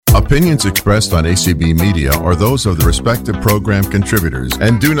opinions expressed on ACB Media are those of the respective program contributors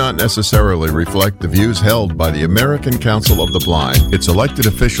and do not necessarily reflect the views held by the American Council of the Blind, its elected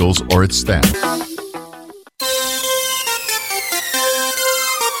officials, or its staff.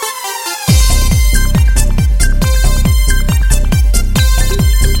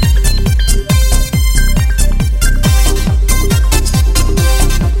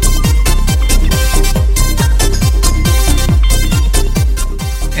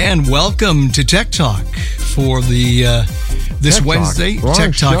 And welcome to Tech Talk for the this Tech Wednesday. Talk.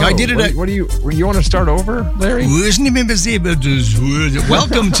 Tech Talk. Show. I did it. What do you want to start over, Larry?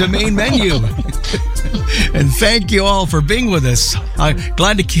 Welcome to Main Menu. And thank you all for being with us. I'm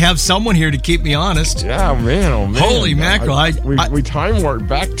glad to have someone here to keep me honest. Yeah, man. Oh, man. Holy mackerel. We time warped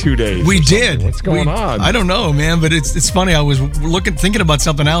back 2 days. We did. What's going on? I don't know, man, but it's funny. I was thinking about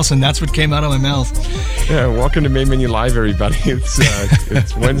something else, and that's what came out of my mouth. Yeah, welcome to Main Menu Live, everybody.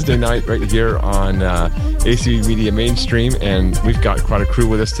 It's Wednesday night right here on ACB Media Mainstream, and we've got quite a crew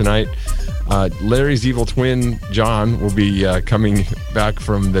with us tonight. Larry's evil twin, John, will be coming back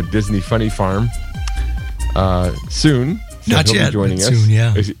from the Disney Funny Farm soon. So Not he'll yet. Be joining us. Soon,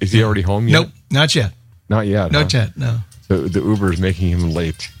 yeah. Is he already home yet? Nope, not yet. Not yet. Not yet, no. So the Uber is making him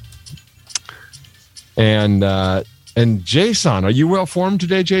late. And Jason, are you well formed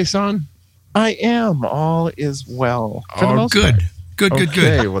today, Jason? I am. All is well. For the most good. part. Good.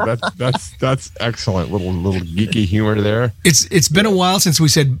 Okay, well that's excellent. Little geeky humor there. It's been a while since we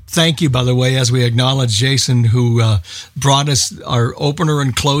said thank you, by the way, as we acknowledge Jason, who brought us our opener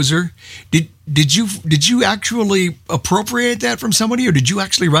and closer. Did you actually appropriate that from somebody, or did you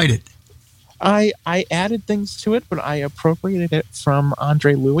actually write it? I added things to it, but I appropriated it from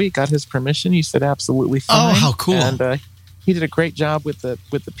Andre Louis. Got his permission. He said absolutely fine. Oh, how cool! And he did a great job with the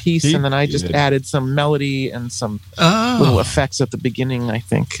piece, and then I just added some melody and some little effects at the beginning, I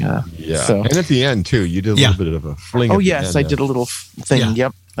think. Yeah, so. And at the end too, you did a little bit of a fling. Oh yes, I did a little thing. Yeah.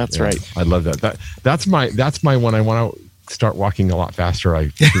 Yep, that's right. I love that. That's my one. I want to start walking a lot faster. I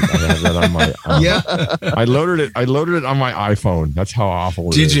have that on my. I loaded it on my iPhone. That's how awful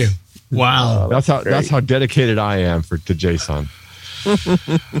it is. Did you? Wow. That's how dedicated I am to Jason.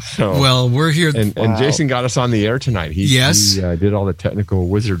 So, well, we're here, and Jason got us on the air tonight. He did all the technical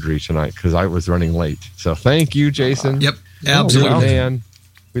wizardry tonight because I was running late. So thank you, Jason. Yep, absolutely, man.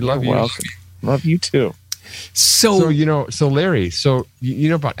 We love you. Welcome. Love you too. So Larry, you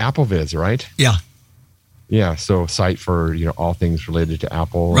know about AppleViz, right? Yeah. Yeah. So site for all things related to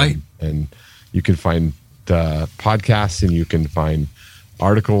Apple, right? And you can find podcasts, and you can find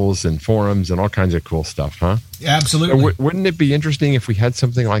articles and forums and all kinds of cool stuff, huh? Absolutely. Wouldn't it be interesting if we had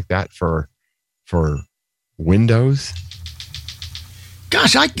something like that for Windows?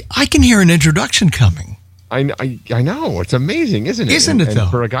 Gosh, I can hear an introduction coming. I know. It's amazing, isn't it? Isn't it, though?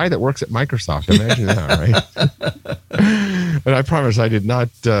 For a guy that works at Microsoft, imagine that, right? And I promise I did not...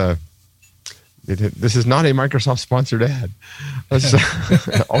 this is not a Microsoft-sponsored ad.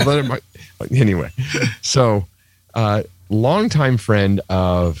 Although it might... Anyway, so... longtime friend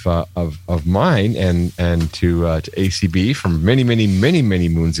of mine and to ACB from many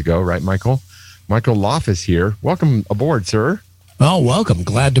moons ago, right, Michael? Michael Loff is here. Welcome aboard, sir. Oh, welcome.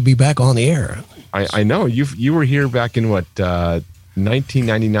 Glad to be back on the air. I know you were here back in what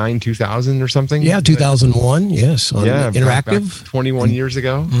 1999, 2000 or something. Yeah, 2001. Yes, on Interactive. Back 21 years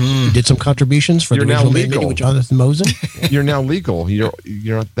ago. You did some contributions for the original menu with Jonathan Mosen. You're now legal. You're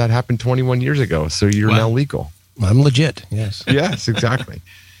that happened 21 years ago, so you're now legal. I'm legit. Yes. Yes, exactly.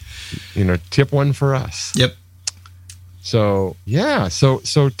 Tip one for us. Yep. So yeah. So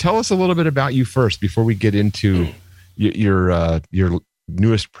tell us a little bit about you first before we get into your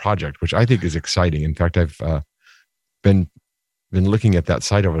newest project, which I think is exciting. In fact, I've been looking at that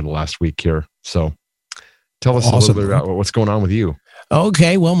site over the last week here. So tell us a little bit about what's going on with you.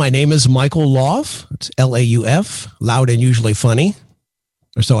 Okay. Well, my name is Michael Loff. It's Lauf, loud and usually funny,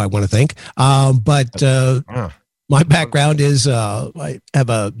 or so I want to think. My background is I have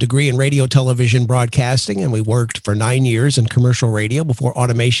a degree in radio, television, broadcasting, and we worked for 9 years in commercial radio before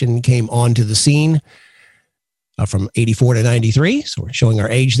automation came onto the scene from 84 to 93. So we're showing our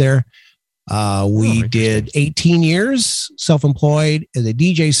age there. We did 18 years self-employed in the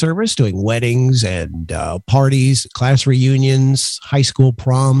DJ service, doing weddings and parties, class reunions, high school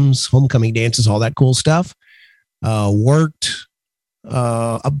proms, homecoming dances, all that cool stuff. Worked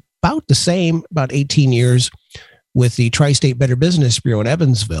about the same, about 18 years with the Tri-State Better Business Bureau in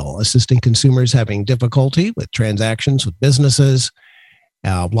Evansville, assisting consumers having difficulty with transactions with businesses.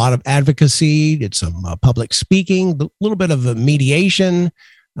 A lot of advocacy, did some public speaking, a little bit of mediation.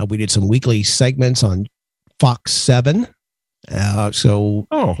 We did some weekly segments on Fox 7 So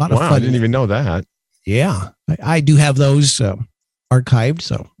oh, a lot of wow, fun. I didn't even know that. Yeah, I do have those archived,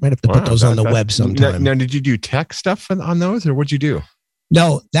 so might have to put those on the web sometime. Now, did you do tech stuff on those, or what'd you do?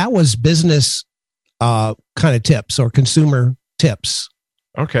 No, that was business kind of tips or consumer tips.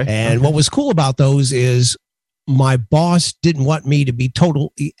 Okay. And what was cool about those is my boss didn't want me to be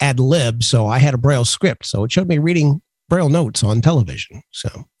total ad lib, so I had a Braille script. So it showed me reading Braille notes on television. So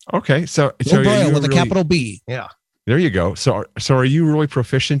okay, so Braille with a capital B. Yeah. There you go. So are you really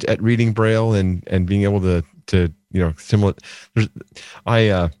proficient at reading Braille and being able to similar?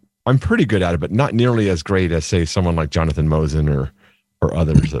 I'm pretty good at it, but not nearly as great as say someone like Jonathan Mosen or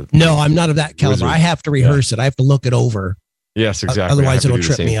others. No, I'm not of that caliber. I have to rehearse it. I have to look it over. Yes, exactly. Otherwise, it'll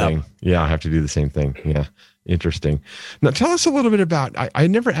trip me up. Yeah, I have to do the same thing. Yeah, interesting. Now, tell us a little bit about. I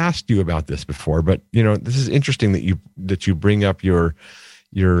never asked you about this before, but this is interesting that you bring up your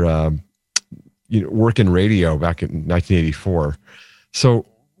work in radio back in 1984. So,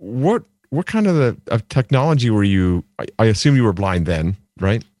 what kind of technology were you? I assume you were blind then,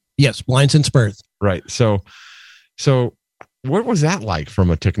 right? Yes, blind since birth. Right. So, what was that like from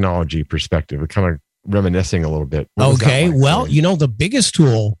a technology perspective? Kind of reminiscing a little bit. Okay. Well, the biggest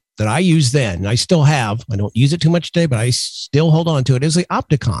tool that I used then, and I still have, I don't use it too much today, but I still hold on to it, is the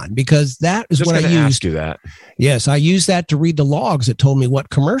Opticon, because that is what I used. Ask you that. Yes, I used that to read the logs that told me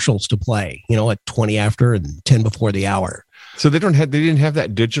what commercials to play, at 20 after and 10 before the hour. So they didn't have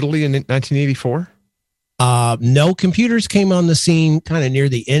that digitally in 1984? No, computers came on the scene kind of near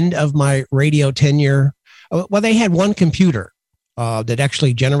the end of my radio tenure. Well, they had one computer that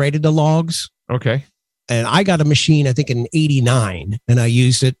actually generated the logs. Okay. And I got a machine, I think in 89, and I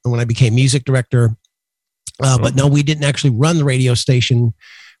used it when I became music director. But no, we didn't actually run the radio station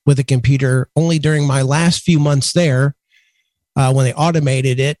with a computer. Only during my last few months there, when they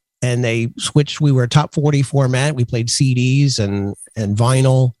automated it and they switched, we were a top 40 format. We played CDs and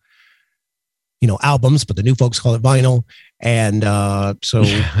vinyl, albums, but the new folks call it vinyl. And so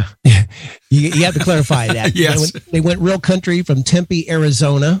you have to clarify that. Yes. They went real country from Tempe,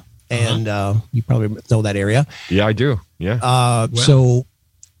 Arizona. And you probably know that area. Yeah, I do. Yeah. So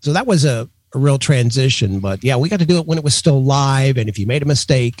that was a real transition. But yeah, we got to do it when it was still live. And if you made a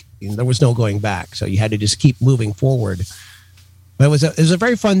mistake, there was no going back. So you had to just keep moving forward. But it was a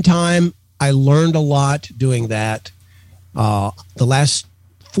very fun time. I learned a lot doing that. The last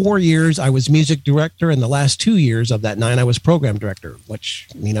 4 years, I was music director, and the last 2 years of that 9, I was program director, which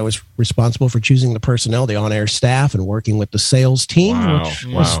I was responsible for choosing the personnel, the on-air staff, and working with the sales team, which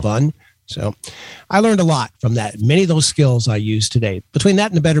was fun. So I learned a lot from that. Many of those skills I use today. Between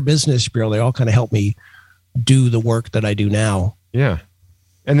that and the Better Business Bureau, they all kind of help me do the work that I do now. Yeah.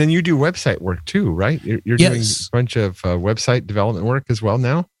 And then you do website work too, right? You're doing a bunch of website development work as well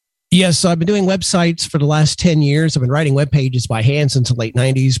now? Yes, so I've been doing websites for the last 10 years. I've been writing web pages by hand since the late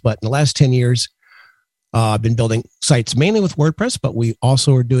 90s, but in the last 10 years, I've been building sites mainly with WordPress, but we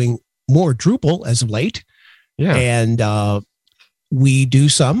also are doing more Drupal as of late. Yeah. And we do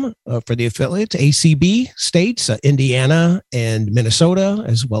some for the affiliates, ACB states, Indiana and Minnesota,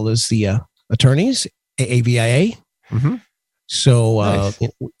 as well as the attorneys, AAVIA. Mm-hmm. So nice.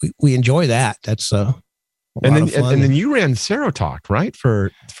 We enjoy that. That's and then you ran Serotalk, right,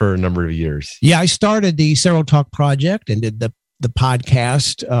 for a number of years. Yeah, I started the Serotalk project and did the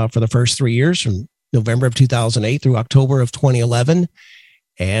podcast for the first 3 years, from November of 2008 through October of 2011,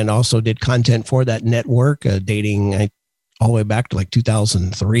 and also did content for that network, dating all the way back to like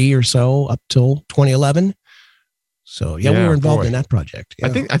 2003 or so up till 2011. So we were involved in that project. Yeah.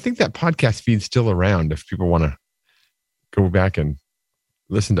 I think that podcast feed's still around if people want to go back and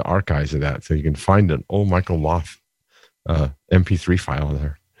listen to archives of that, so you can find an old Michael Loth MP3 file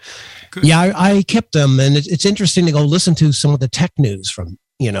there. Good. Yeah, I kept them, and it's interesting to go listen to some of the tech news from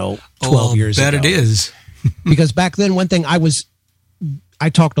 12 years ago. I bet it is. Because back then, one thing I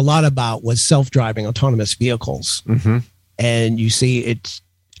talked a lot about was self-driving autonomous vehicles. Mm-hmm. And you see,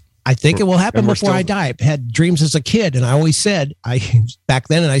 I think it will happen before I die. I had dreams as a kid, and I always said, back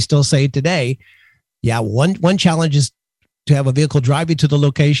then, and I still say today, one challenge is to have a vehicle drive you to the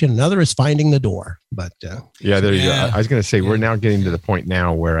location. Another is finding the door. But there you go. I was going to say, we're now getting to the point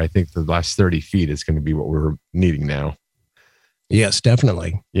now where I think the last 30 feet is going to be what we're needing now. Yes,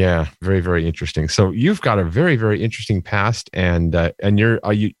 definitely. Yeah, very, very interesting. So you've got a very, very interesting past, and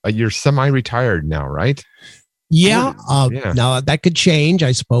you're semi-retired now, right? Yeah. Now that could change,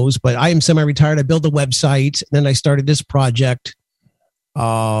 I suppose, but I am semi-retired. I build the websites, and then I started this project.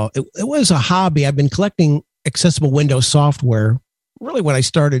 It was a hobby. I've been collecting accessible Windows software really when I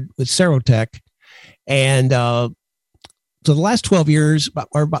started with Serotech, and So the last 12 years,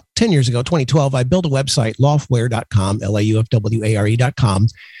 or about 10 years ago, 2012, I built a website, laufware.com, laufware.com.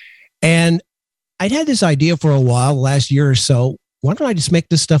 And I'd had this idea for a while, the last year or so. Why don't I just make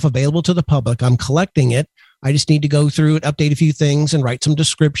this stuff available to the public? I'm collecting it. I just need to go through it, update a few things, and write some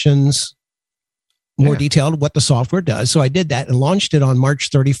descriptions, more detailed what the software does. So I did that and launched it on March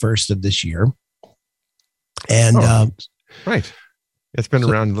 31st of this year. And right. It's been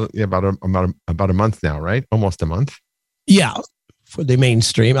around about a month now, right? Almost a month. Yeah, for the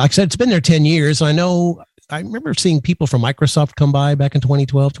mainstream. Like I said, it's been there 10 years. I remember seeing people from Microsoft come by back in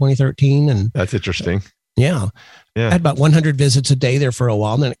 2012, 2013. And that's interesting. Yeah. I had about 100 visits a day there for a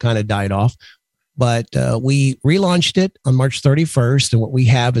while, and then it kind of died off. But we relaunched it on March 31st. And what we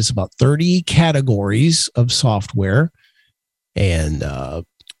have is about 30 categories of software. And,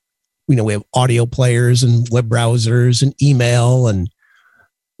 we have audio players and web browsers and email and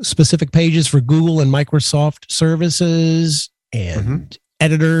specific pages for Google and Microsoft services and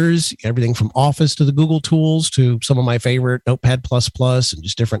editors, everything from Office to the Google tools to some of my favorite Notepad++ and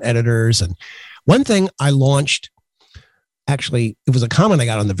just different editors. And one thing I launched, actually, it was a comment I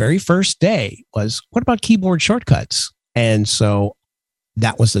got on the very first day, was, what about keyboard shortcuts? And so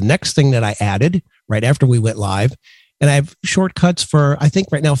that was the next thing that I added right after we went live. And I have shortcuts for, I think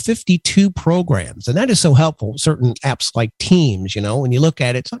right now, 52 programs. And that is so helpful. Certain apps like Teams, when you look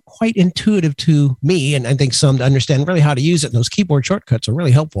at it, it's not quite intuitive to me. And I think some to understand really how to use it. And those keyboard shortcuts are really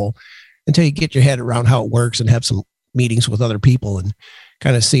helpful until you get your head around how it works and have some meetings with other people and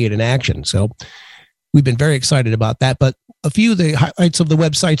kind of see it in action. So we've been very excited about that. But a few of the highlights of the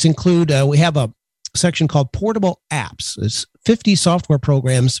websites include, we have a section called Portable Apps. It's 50 software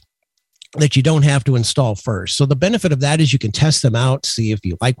programs that you don't have to install first. So the benefit of that is you can test them out, see if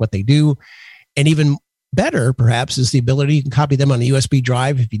you like what they do. And even better, perhaps, is the ability you can copy them on a USB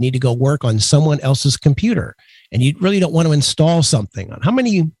drive if you need to go work on someone else's computer and you really don't want to install something. I don't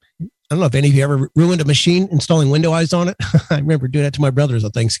know if any of you ever ruined a machine installing Windows on it. I remember doing that to my brothers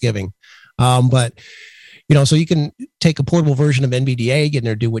on Thanksgiving. But so you can take a portable version of NVDA, get in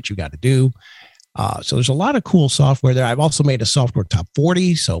there, do what you got to do. So there's a lot of cool software there. I've also made a software top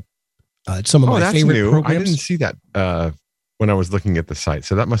 40. So it's some of my favorite programs. I didn't see that when I was looking at the site.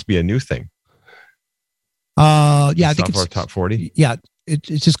 So that must be a new thing. I think it's top 40. Yeah, it's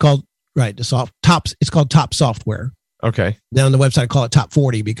just called tops. It's called Top Software. Okay. Now on the website, I call it Top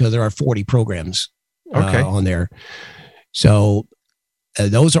 40 because there are 40 programs on there. So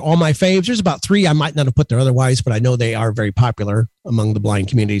those are all my faves. There's about 3 I might not have put there otherwise, but I know they are very popular among the blind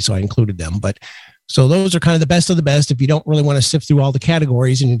community, so I included them. But so those are kind of the best of the best. If you don't really want to sift through all the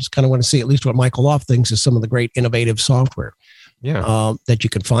categories and you just kind of want to see at least what Michael Loft thinks is some of the great innovative software that you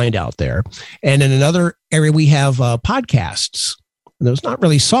can find out there. And in another area, we have podcasts. And those not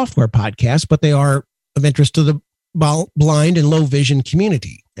really software podcasts, but they are of interest to the blind and low vision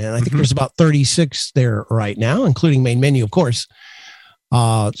community. And I think there's about 36 there right now, including Main Menu, of course.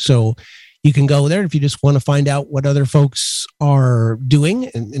 So you can go there if you just want to find out what other folks are doing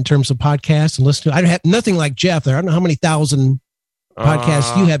in terms of podcasts and listen to. I have nothing like Jeff there. I don't know how many thousand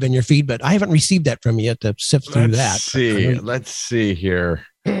podcasts you have in your feed, but I haven't received that from you yet to sift through that. Let's see here.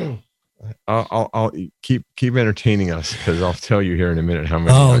 I'll keep entertaining us because I'll tell you here in a minute how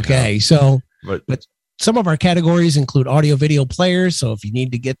many. Oh, okay. So, but some of our categories include audio video players. So if you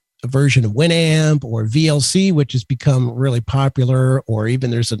need to get a version of Winamp or VLC, which has become really popular, or even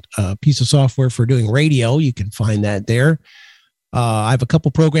there's a piece of software for doing radio, you can find that there. I have a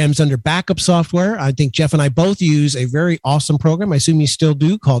couple programs under backup software. I think Jeff and I both use a very awesome program. I assume you still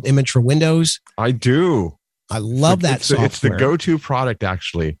do, called Image for Windows. I do. I love that software. It's the go-to product,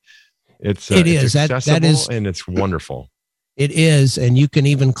 actually. It is. Accessible, that is, and it's wonderful. It is, and you can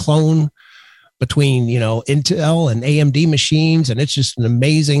even clone between Intel and AMD machines, and it's just an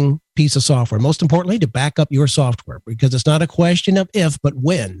amazing piece of software. Most importantly, to back up your software, because it's not a question of if, but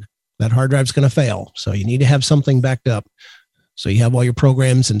when that hard drive's going to fail. So you need to have something backed up, so you have all your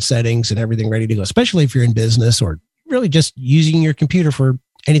programs and settings and everything ready to go. Especially if you're in business or really just using your computer for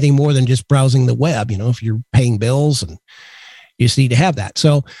anything more than just browsing the web. If you're paying bills, and you just need to have that.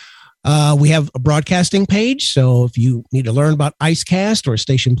 So. We have a broadcasting page. So if you need to learn about IceCast or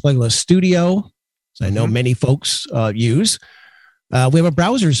Station Playlist Studio, as I know many folks use, we have a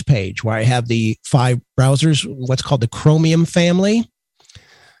browsers page where I have the 5 browsers, what's called the Chromium family.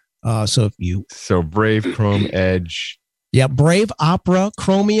 So Brave, Chrome, Edge. Yeah, Brave, Opera,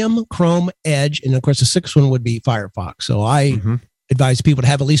 Chromium, Chrome, Edge, and of course the 6th one would be Firefox. So I advise people to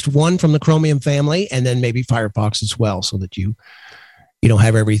have at least one from the Chromium family, and then maybe Firefox as well, so that you don't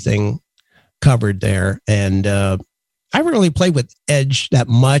have everything covered there. And I haven't really played with Edge that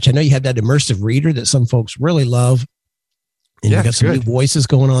much. I know you have that immersive reader that some folks really love. And you got some new voices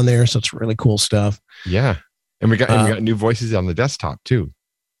going on there, so it's really cool stuff. Yeah, and we got new voices on the desktop too.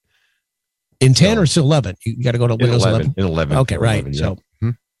 In 10 or still 11? You got to go to Windows 11. In 11. Okay, right. 11, so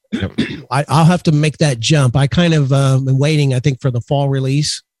yep. I'll have to make that jump. I kind of been waiting, I think, for the fall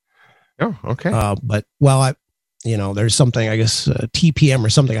release. Oh, okay. But there's something, I guess, TPM or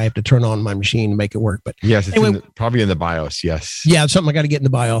something I have to turn on my machine to make it work. But yes, it's anyway, probably in the BIOS. Yes. Yeah, it's something I got to get in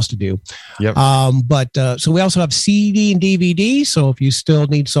the BIOS to do. Yep. So we also have CD and DVD. So if you still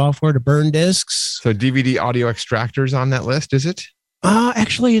need software to burn discs. So DVD audio extractors on that list, is it?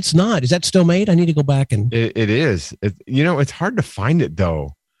 Actually, it's not. Is that still made? I need to go back and. It is. It's hard to find it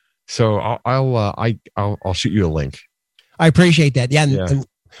though. So I'll shoot you a link. I appreciate that. Yeah. And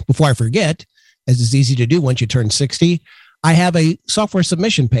before I forget, as it's easy to do once you turn 60, I have a software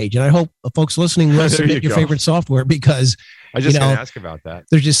submission page, and I hope folks listening will submit your favorite software, because I just going to ask about that.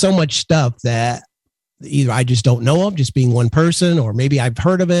 There's just so much stuff that either I just don't know of, just being one person, or maybe I've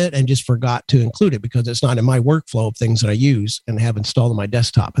heard of it and just forgot to include it because it's not in my workflow of things that I use and have installed on my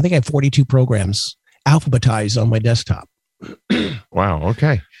desktop. I think I have 42 programs alphabetized on my desktop. Wow.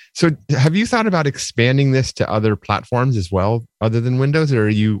 Okay. So have you thought about expanding this to other platforms as well, other than Windows, or are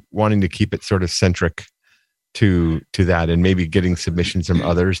you wanting to keep it sort of centric to that, and maybe getting submissions from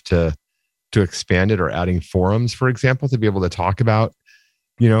others to expand it, or adding forums, for example, to be able to talk about,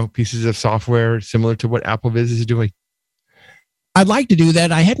 pieces of software similar to what AppleViz is doing? I'd like to do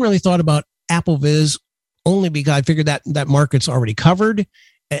that. I hadn't really thought about AppleViz, only because I figured that market's already covered.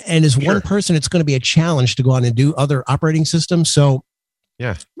 And as one person, it's going to be a challenge to go on and do other operating systems. So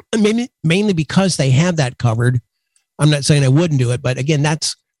yeah, mainly because they have that covered. I'm not saying I wouldn't do it, but again,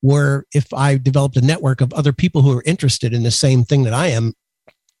 that's where if I developed a network of other people who are interested in the same thing that I am,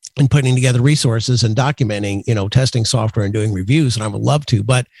 and putting together resources and documenting, testing software and doing reviews, and I would love to.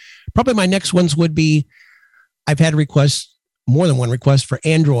 But probably my next ones would be, I've had requests, more than one request for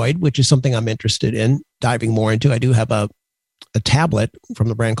Android, which is something I'm interested in diving more into. I do have a tablet from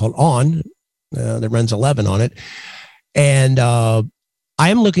the brand called On that runs 11 on it. And I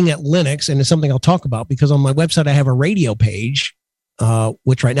am looking at Linux, and it's something I'll talk about because on my website, I have a radio page,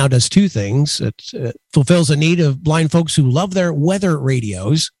 which right now does two things. It fulfills a need of blind folks who love their weather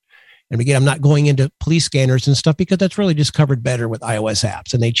radios. And again, I'm not going into police scanners and stuff because that's really just covered better with iOS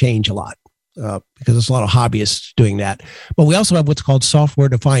apps, and they change a lot because there's a lot of hobbyists doing that. But we also have what's called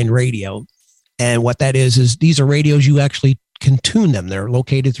software-defined radio. And what that is these are radios you actually can tune them. They're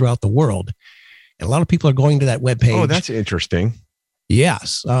located throughout the world. And a lot of people are going to that webpage. Oh, that's interesting.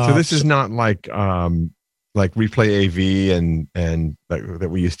 Yes. So this is not like Replay AV and that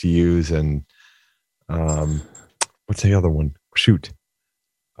we used to use, and what's the other one? Shoot.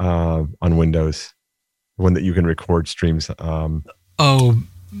 On Windows, the one that you can record streams. Help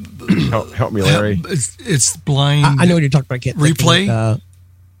me, Larry. It's blind. I know what you're talking about. I can't Replay.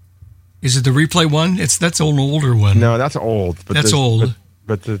 Is it the Replay one? That's an older one. No, that's old. But that's old.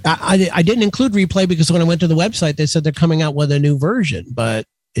 But I didn't include Replay because when I went to the website, they said they're coming out with a new version, but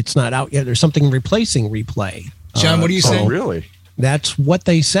it's not out yet. There's something replacing Replay. John, what are you saying? Oh, really? That's what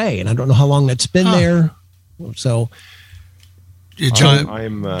they say, and I don't know how long that's been there. So.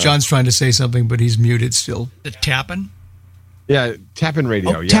 John's trying to say something, but he's muted still. The Tapin? Yeah, Tapin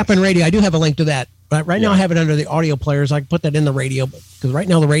Radio. Yes. Tapin Radio. I do have a link to that. But right now I have it under the audio players. I can put that in the radio because right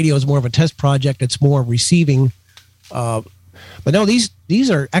now the radio is more of a test project. It's more receiving. But no, these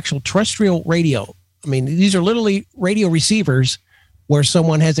are actual terrestrial radio. I mean, these are literally radio receivers where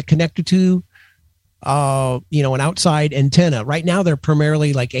someone has it connected to, an outside antenna. Right now they're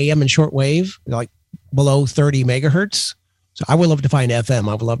primarily like AM and shortwave, like below 30 megahertz. So I would love to find FM.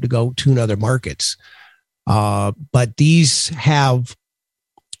 I would love to go tune other markets. But these have,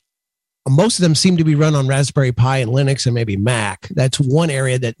 most of them seem to be run on Raspberry Pi and Linux and maybe Mac. That's one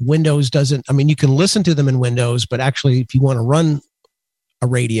area that Windows doesn't. I mean, you can listen to them in Windows, but actually if you want to run a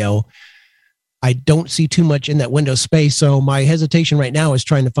radio, I don't see too much in that Windows space. So my hesitation right now is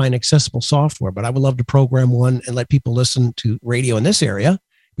trying to find accessible software, but I would love to program one and let people listen to radio in this area,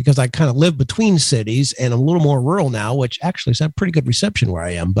 because I kind of live between cities and I'm a little more rural now, which actually has had pretty good reception where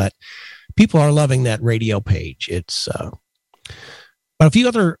I am. But people are loving that radio page. It's, but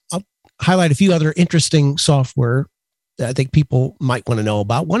I'll highlight a few other interesting software that I think people might want to know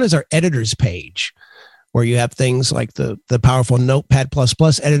about. One is our editors page, where you have things like the powerful Notepad++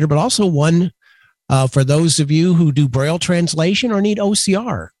 editor, but also one for those of you who do Braille translation or need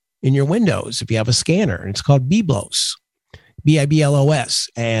OCR in your Windows. If you have a scanner, and it's called Biblos. Biblos.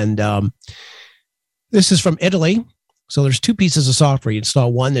 And this is from Italy. So there's two pieces of software. You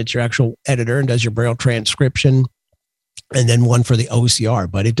install one that's your actual editor and does your Braille transcription. and then one for the OCR.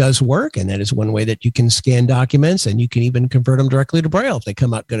 But it does work, and that is one way that you can scan documents, and you can even convert them directly to Braille if they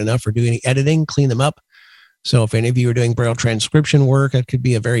come out good enough, or do any editing, clean them up. So if any of you are doing Braille transcription work, it could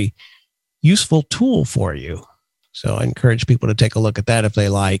be a very useful tool for you. So I encourage people to take a look at that if they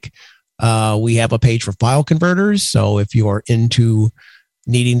like. We have a page for file converters. So if you're into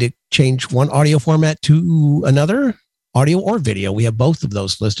needing to change one audio format to another, audio or video, we have both of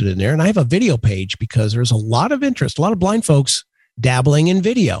those listed in there. And I have a video page because there's a lot of interest, a lot of blind folks dabbling in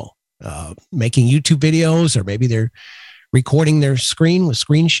video, making YouTube videos, or maybe they're recording their screen with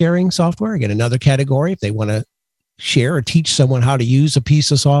screen sharing software. Again, another category if they want to share or teach someone how to use a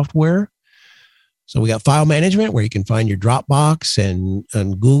piece of software. So we got file management, where you can find your Dropbox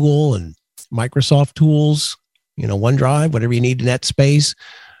and Google and Microsoft tools, OneDrive, whatever you need in that space.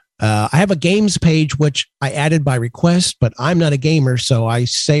 I have a games page, which I added by request, but I'm not a gamer. So I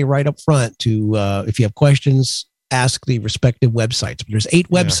say right up front to, if you have questions, ask the respective websites. There's 8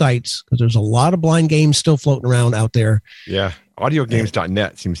 websites because there's a lot of blind games still floating around out there. Yeah.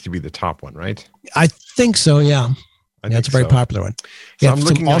 Audiogames.net seems to be the top one, right? I think so. Yeah. That's a very popular one. So I'm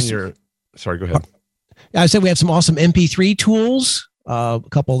looking on your, sorry, go ahead. I said we have some awesome MP3 tools. A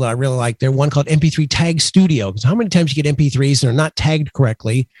couple that I really like. There's one called MP3 Tag Studio. Because how many times you get MP3s and they're not tagged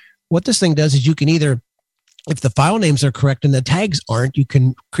correctly? What this thing does is you can either, if the file names are correct and the tags aren't, you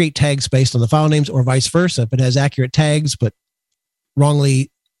can create tags based on the file names, or vice versa. If it has accurate tags but wrongly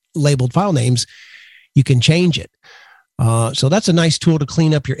labeled file names, you can change it. So that's a nice tool to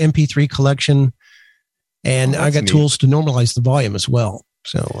clean up your MP3 collection. And I got tools to normalize the volume as well.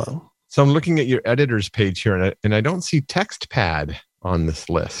 So I'm looking at your editors page here, and I don't see TextPad on this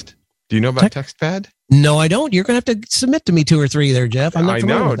list. Do you know about TextPad? No, I don't. You're going to have to submit to me 2 or 3 there, Jeff. I'm not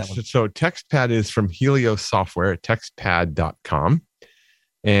familiar with that one. So TextPad is from Helios Software at textpad.com.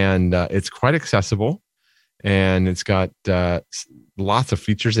 And it's quite accessible. And it's got lots of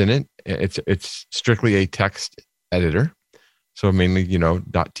features in it. It's strictly a text editor. So mainly,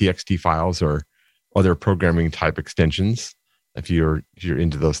 .txt files or other programming type extensions, if you're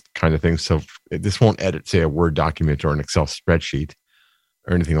into those kind of things. So this won't edit, say, a Word document or an Excel spreadsheet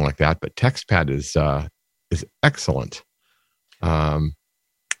or anything like that. But TextPad is excellent.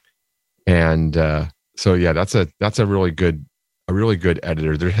 So yeah, that's a really good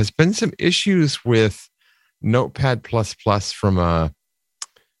editor. There has been some issues with Notepad++ from a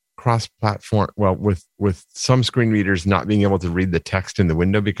cross-platform. Well, with some screen readers not being able to read the text in the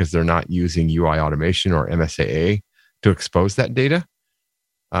window because they're not using UI automation or MSAA to expose that data.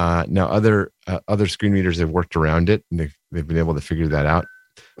 Now, other screen readers have worked around it, and they've been able to figure that out.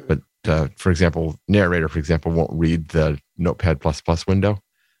 But for example, Narrator, won't read the Notepad++ window.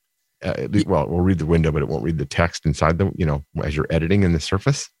 Well, it will read the window, but it won't read the text inside as you're editing in the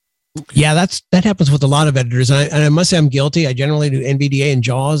Surface. Yeah, that happens with a lot of editors. And I must say I'm guilty. I generally do NVDA and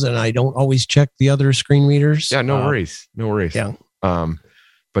JAWS, and I don't always check the other screen readers. Yeah, no worries. Yeah.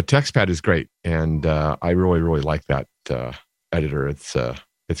 But TextPad is great, and I really, really like that editor.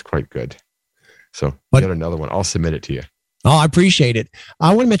 It's quite good. So get another one. I'll submit it to you. Oh, I appreciate it.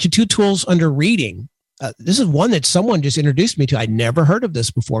 I want to mention 2 tools under reading. This is one that someone just introduced me to. I'd never heard of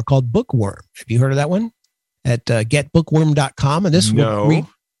this before, called Bookworm. Have you heard of that one? At getbookworm.com. And this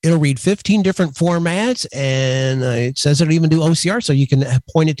it'll read 15 different formats, and it says it'll even do OCR, so you can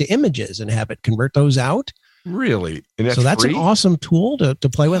point it to images and have it convert those out. Really? And that's free? An awesome tool to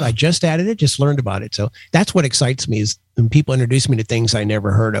play with. I just added it, just learned about it. So that's what excites me, is when people introduce me to things I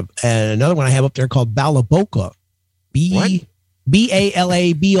never heard of. And another one I have up there called Balabolka. Balabolka.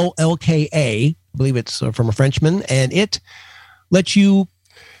 I believe it's from a Frenchman. And it lets you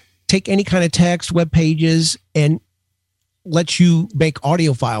take any kind of text, web pages, and lets you make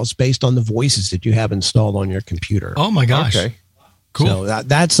audio files based on the voices that you have installed on your computer. Oh my gosh. Okay. Cool. So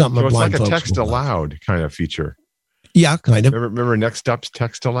that's something. So it's like a text aloud kind of feature. Yeah, kind of. Remember Next Up's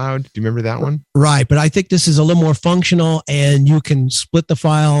text aloud? Do you remember that one? Right, but I think this is a little more functional, and you can split the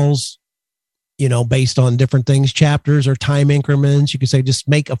files, based on different things, chapters or time increments. You could say just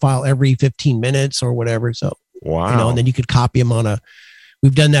make a file every 15 minutes or whatever. So wow, and then you could copy them on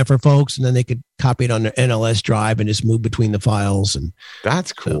we've done that for folks, and then they could copy it on their NLS drive and just move between the files. And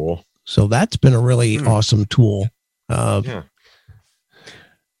that's cool. So that's been a really awesome tool. Yeah.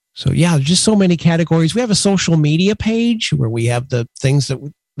 So yeah, just so many categories. We have a social media page where we have the things that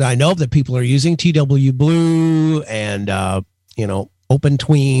I know that people are using, TW Blue and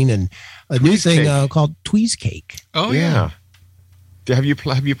OpenTween, and a new thing called Tweezcake. Oh yeah. Have you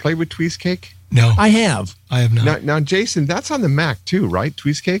played with Tweezcake? No, I have not. Now, Jason, that's on the Mac too, right?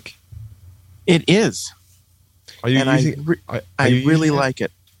 Tweezcake. It is. Are you using? I really like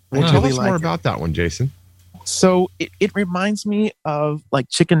it. Well, tell us more about that one, Jason. So it reminds me of like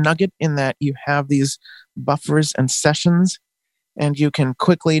Chicken Nugget in that you have these buffers and sessions, and you can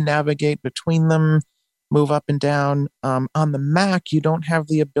quickly navigate between them, move up and down. On the Mac, you don't have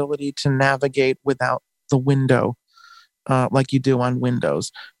the ability to navigate without the window like you do on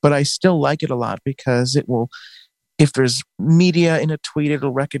Windows. But I still like it a lot because it will, if there's media in a tweet,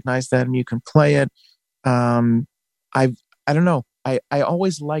 it'll recognize that and you can play it. I don't know. I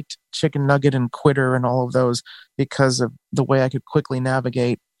always liked Chicken Nugget and Quitter and all of those because of the way I could quickly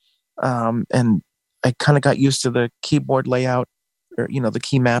navigate. And I kind of got used to the keyboard layout or, the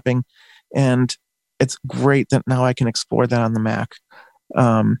key mapping. And it's great that now I can explore that on the Mac.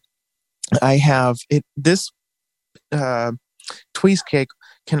 I have it. This Tweezcake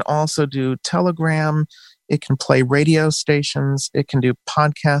can also do Telegram. It can play radio stations. It can do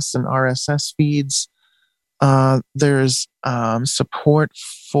podcasts and RSS feeds. There's support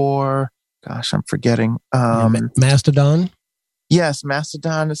for, I'm forgetting. Mastodon? Yes,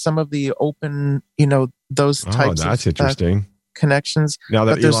 Mastodon is some of the open, those types that's interesting. Connections. Now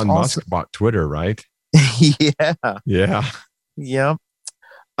that Elon Musk bought Twitter, right? Yeah. Yeah. Yep.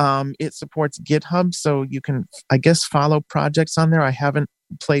 It supports GitHub, so you can, I guess, follow projects on there. I haven't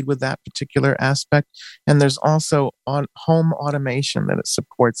played with that particular aspect. And there's also on home automation that it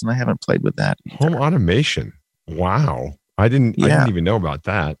supports, and I haven't played with that either. Home automation. Wow. I didn't even know about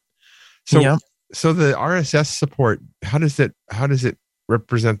that. So so the RSS support, how does it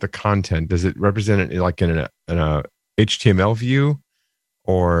represent the content? Does it represent it like in a HTML view,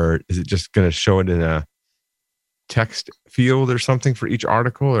 or is it just going to show it in a text field or something for each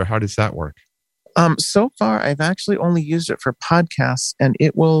article, or how does that work? So far, I've actually only used it for podcasts, and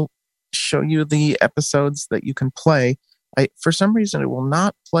it will show you the episodes that you can play. For some reason, it will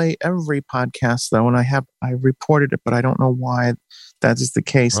not play every podcast, though, and I reported it, but I don't know why that is the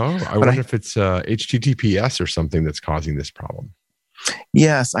case. Oh, I wonder if it's HTTPS or something that's causing this problem.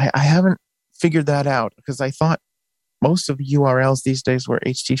 Yes, I haven't figured that out because I thought most of the URLs these days were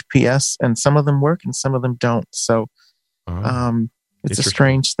HTTPS, and some of them work and some of them don't. So it's a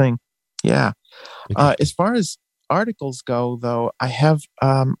strange thing. Yeah. As far as articles go, though, I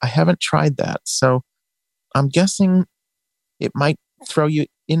haven't tried that. So I'm guessing it might throw you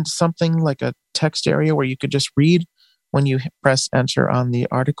into something like a text area where you could just read when you press enter on the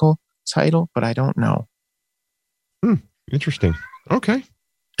article title, but I don't know. Interesting. Okay.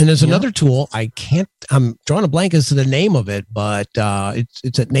 And there's another tool. I'm drawing a blank as to the name of it, but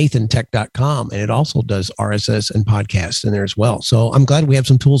it's at nathantech.com, and it also does RSS and podcasts in there as well. So I'm glad we have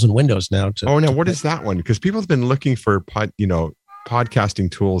some tools in Windows now. What is that one? Because people have been looking for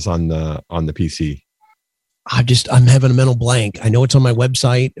podcasting tools on the PC. I'm having a mental blank. I know it's on my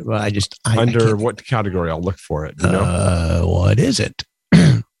website, but under what category? I'll look for it. What is it?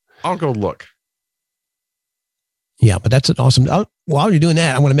 I'll go look. Yeah, but that's an awesome. While you're doing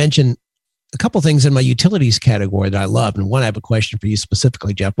that, I want to mention a couple things in my utilities category that I love. And one, I have a question for you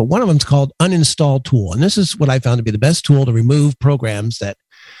specifically, Jeff, but one of them is called Uninstall Tool. And this is what I found to be the best tool to remove programs that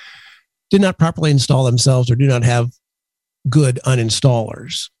did not properly install themselves or do not have good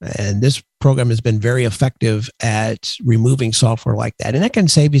uninstallers. And this program has been very effective at removing software like that. And that can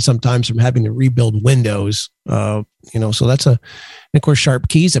save you sometimes from having to rebuild Windows. So that's and of course, sharp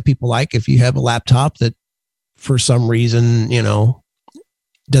keys that people like. If you have a laptop that for some reason,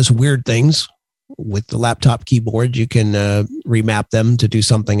 does weird things with the laptop keyboard, you can remap them to do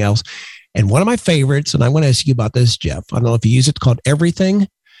something else. And one of my favorites, and I want to ask you about this, Jeff. I don't know if you use it, called Everything.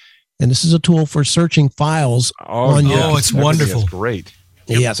 And this is a tool for searching files on your... Oh, it's wonderful. It's great.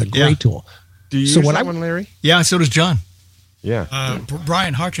 Yeah, it's a great tool. Do you use that one, Larry? Yeah, so does John. Yeah.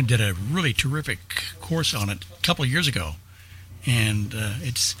 Brian Hartran did a really terrific course on it a couple of years ago. And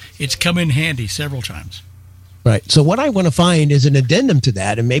it's come in handy several times. Right. So what I want to find is an addendum to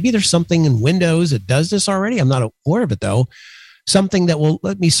that. And maybe there's something in Windows that does this already. I'm not aware of it, though. Something that will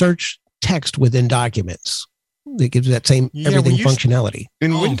let me search text within documents. That gives that same everything functionality.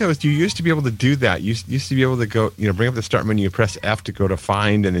 In Windows, you used to be able to do that. You used to be able to go, bring up the start menu, press F to go to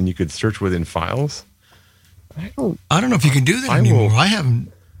find, and then you could search within files. I don't know if you can do that anymore. I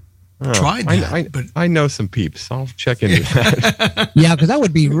haven't tried that. But I know some peeps. I'll check into that. Yeah, because that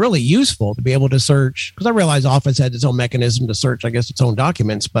would be really useful to be able to search. Because I realize Office had its own mechanism to search, I guess, its own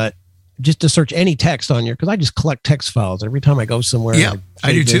documents, but just to search any text on your, because I just collect text files every time I go somewhere. Yeah,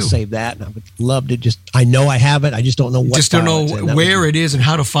 I do too. Save that, and I would love to I know I have it. I just don't know what. Just don't know where it is and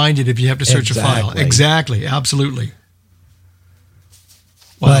how to find it if you have to search a file. Exactly, absolutely.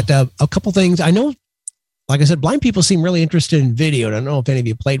 Wow. But a couple things I know. Like I said, blind people seem really interested in video. I don't know if any of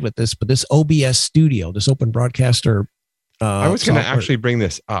you played with this, but this OBS Studio, this Open Broadcaster. I was going to actually bring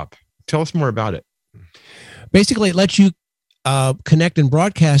this up. Tell us more about it. Basically, it lets you connect and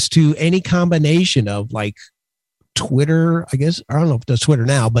broadcast to any combination of like Twitter, I guess. I don't know if it does Twitter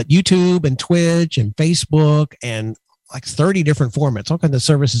now, but YouTube and Twitch and Facebook and like 30 different formats, all kinds of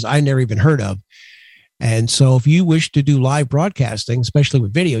services I never even heard of. And so if you wish to do live broadcasting, especially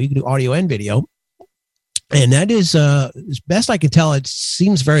with video, you can do audio and video. And that is, as best I can tell, it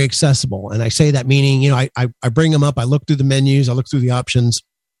seems very accessible. And I say that meaning, I bring them up, I look through the menus, I look through the options,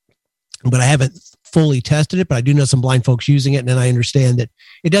 but I haven't fully tested it, but I do know some blind folks using it. And then I understand that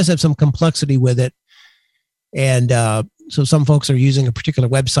it does have some complexity with it. And so some folks are using a particular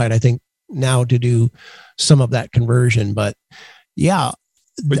website, I think, now to do some of that conversion. But yeah,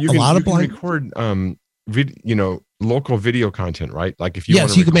 but you can record, local video content, right? Like if you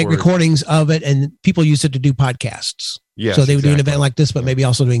yes, you can make recordings of it, and people use it to do podcasts. Yes, so they would do an event like this, but maybe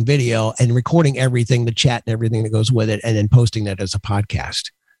also doing video and recording everything, the chat and everything that goes with it, and then posting that as a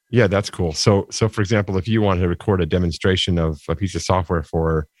podcast. Yeah, that's cool. So for example, if you wanted to record a demonstration of a piece of software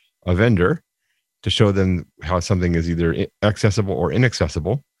for a vendor to show them how something is either accessible or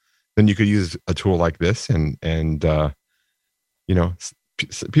inaccessible, then you could use a tool like this. And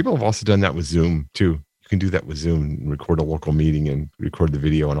people have also done that with Zoom too. You can do that with Zoom and record a local meeting and record the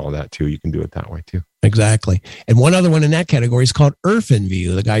video and all that too. You can do it that way too. Exactly. And one other one in that category is called Irfan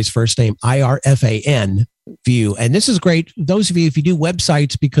View. The guy's first name, IRFAN View. And this is great. Those of you, if you do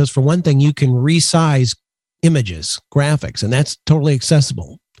websites, because for one thing, you can resize images, graphics, and that's totally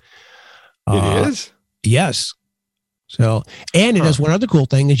accessible. It is? Yes. So, and it does one other cool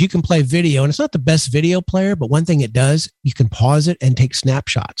thing is you can play video, and it's not the best video player, but one thing it does, you can pause it and take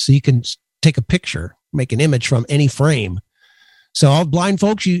snapshots. So you can take a picture, make an image from any frame. So all blind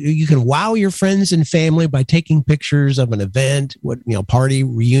folks, you can wow your friends and family by taking pictures of an event, party,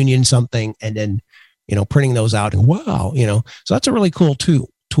 reunion, something, and then, printing those out and wow, so that's a really cool tool.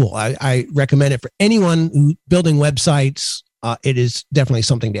 I recommend it for anyone who's building websites. It is definitely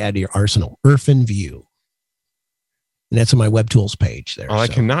something to add to your arsenal. Irfan View. And that's on my web tools page there. Oh, I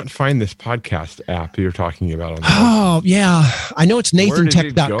cannot find this podcast app you're talking about. Oh, yeah. I know it's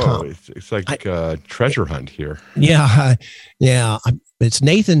nathantech.com. It's like a treasure hunt here. Yeah. Yeah. It's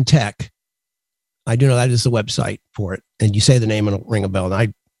Nathan Tech. I do know that is the website for it. And you say the name and it'll ring a bell.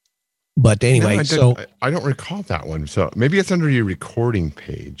 But anyway, I don't recall that one. So maybe it's under your recording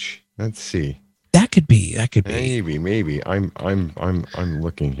page. Let's see. That could be. Maybe. I'm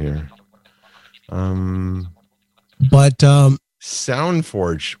looking here. But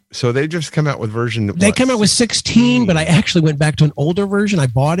SoundForge. So they just come out with version. They come out with 16, but I actually went back to an older version. I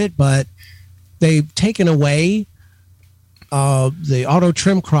bought it, but they've taken away the auto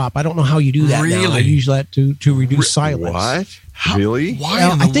trim crop. I don't know how you do that. Really? Now. I use that to reduce silence. What? Really?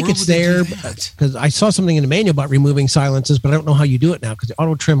 Why? I think it's there because I saw something in the manual about removing silences, but I don't know how you do it now because the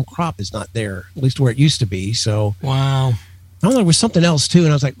auto trim crop is not there, at least where it used to be. So wow. I don't know, there was something else too, and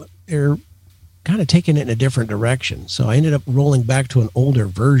I was like, they're kind of taking it in a different direction. So I ended up rolling back to an older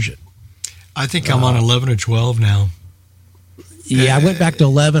version. I think I'm on 11 or 12 now. Yeah, I went back to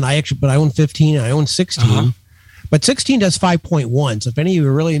 11. But I own 15. I own 16. Uh-huh. But 16 does 5.1. So if any of you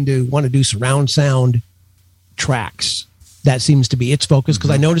are really want to do surround sound tracks, that seems to be its focus. Because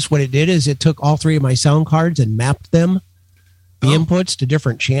I noticed what it did is it took all three of my sound cards and mapped them, the inputs to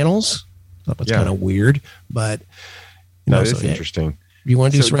different channels. I thought that's kind of weird, but that is interesting. If you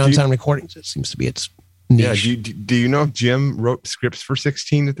want to do surround sound recordings, it seems to be its niche. Yeah. Do you know if Jim wrote scripts for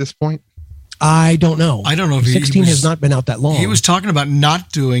 16 at this point? I don't know. I don't know if 16 has not been out that long. He was talking about not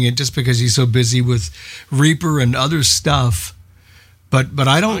doing it just because he's so busy with Reaper and other stuff. But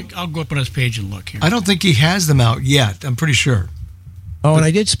I don't. I'll go up on his page and look here. I don't think he has them out yet. I'm pretty sure. Oh, and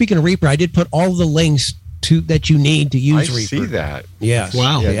I did. Speaking of Reaper, I did put all the links that you need to use Reaper. I see that. Yes.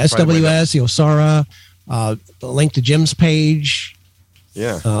 Wow. The SWS, the Osara, the link to Jim's page.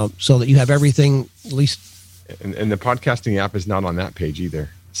 Yeah. So that you have everything at least. And the podcasting app is not on that page either.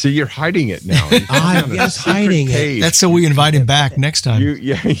 See, you're hiding it now. I'm just hiding it. That's so we invite him back next time.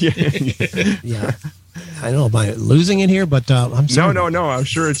 Yeah. I know. Am I losing it here? But I'm sorry. No. I'm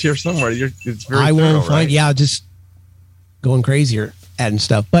sure it's here somewhere. It's very. I will find. Right? Yeah, just going crazier, adding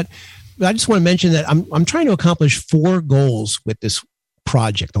stuff. But I just want to mention that I'm trying to accomplish 4 goals with this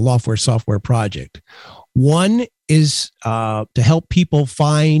project, the Lawfare Software project. One is to help people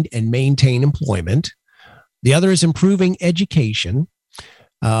find and maintain employment. The other is improving education.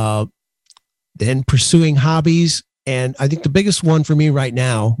 Then pursuing hobbies. And I think the biggest one for me right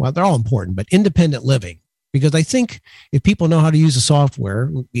now, well, they're all important, but independent living. Because I think if people know how to use the software,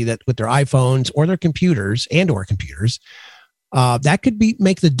 be that with their iPhones or their computers or computers, that could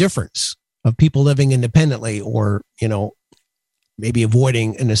make the difference of people living independently or, maybe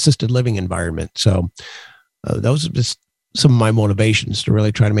avoiding an assisted living environment. So those are just some of my motivations to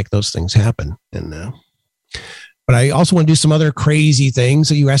really try to make those things happen. And but I also want to do some other crazy things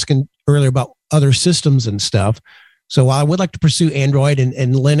that you were asking earlier about other systems and stuff. So while I would like to pursue Android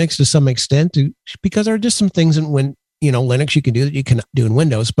and Linux to some extent, because there are just some things in Linux you can do that you can do in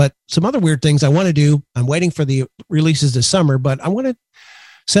Windows. But some other weird things I want to do, I'm waiting for the releases this summer, but I want to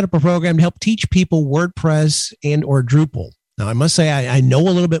set up a program to help teach people WordPress and or Drupal. Now, I must say I know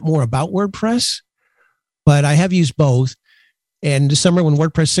a little bit more about WordPress, but I have used both. And this summer when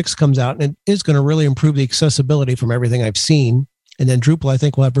WordPress 6 comes out, and it is going to really improve the accessibility from everything I've seen. And then Drupal, I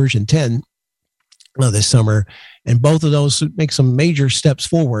think, will have version 10 this summer. And both of those make some major steps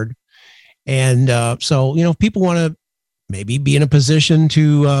forward. And so, if people want to maybe be in a position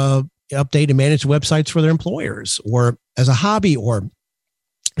to update and manage websites for their employers or as a hobby, or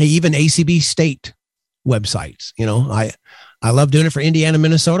even ACB state websites, I love doing it for Indiana,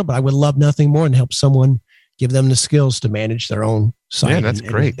 Minnesota, but I would love nothing more than help someone give them the skills to manage their own site. Yeah, that's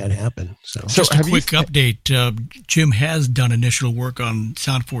great. And make that happen. So just a quick update. Jim has done initial work on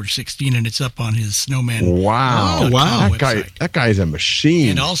SoundForge 16, and it's up on his Snowman. Wow. That guy is a machine.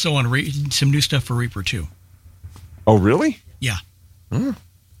 And also on some new stuff for Reaper too. Oh, really? Yeah. I'll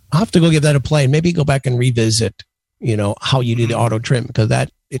have to go give that a play and maybe go back and revisit, how you do the auto trim, because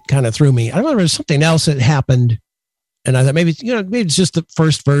it kind of threw me. I remember there's something else that happened. And I thought maybe it's just the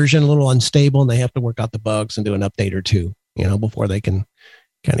first version, a little unstable, and they have to work out the bugs and do an update or two, before they can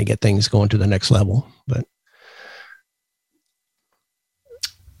kind of get things going to the next level. But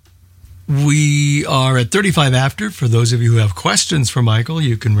we are at 35 after. For those of you who have questions for Michael,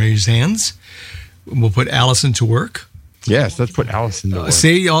 you can raise hands. We'll put Allison to work. Yes, let's put Allison to work.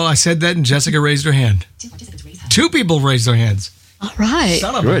 See, I said that, and Jessica raised her hand. 2 people raised their hands. All right.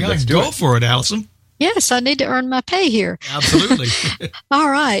 Son of a gun. Go for it, Allison. Yes, I need to earn my pay here. Absolutely.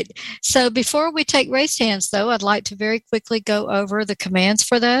 All right. So before we take raised hands, though, I'd like to very quickly go over the commands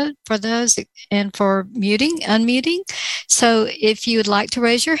for those and for unmuting. So if you would like to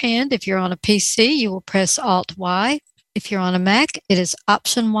raise your hand, if you're on a PC, you will press Alt-Y. If you're on a Mac, it is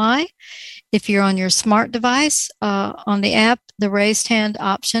Option-Y. If you're on your smart device, on the app, the raised hand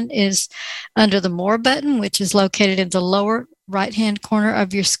option is under the More button, which is located in the lower right-hand corner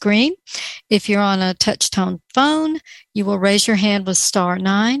of your screen. If you're on a touch-tone phone, you will raise your hand with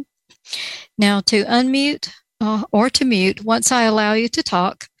 *9. Now, to unmute or to mute, once I allow you to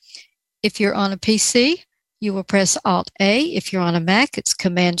talk, if you're on a PC, you will press Alt-A. If you're on a Mac, it's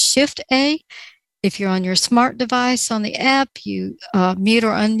Command-Shift-A. If you're on your smart device on the app, you mute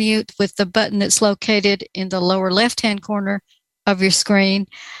or unmute with the button that's located in the lower left-hand corner of your screen.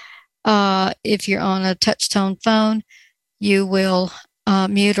 If you're on a touch-tone phone, you will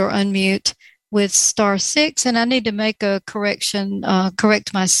mute or unmute with *6. And I need to make a correction,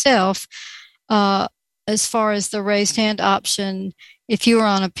 correct myself. As far as the raised hand option, if you are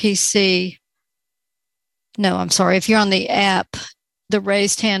on a PC, if you're on the app, the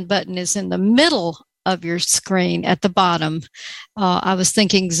raised hand button is in the middle of your screen at the bottom. I was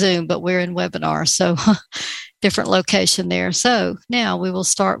thinking Zoom, but we're in webinar, so different location there. So now we will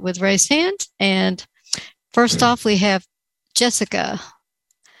start with raised hands. And first off, we have Jessica.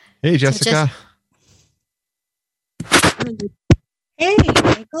 Hey, Jessica. Hey,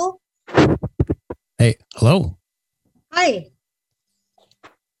 Michael. Hey, hello. Hi.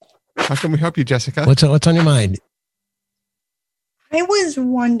 How can we help you, Jessica? What's on your mind? I was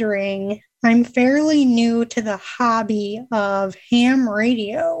wondering, I'm fairly new to the hobby of ham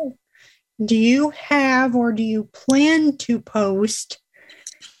radio. Do you have or do you plan to post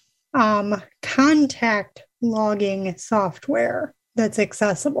contact logging software that's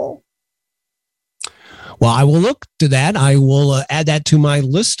accessible? Well, I will look to that. I will add that to my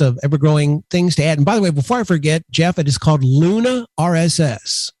list of ever-growing things to add. And by the way, before I forget, Jeff, it is called Luna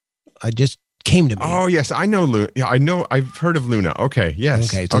RSS. I just came to me. Oh, yes. I know Luna. Yeah, I know. I've heard of Luna. Okay.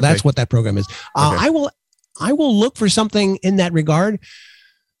 Yes. Okay. So that's what that program is. Okay. I will look for something in that regard.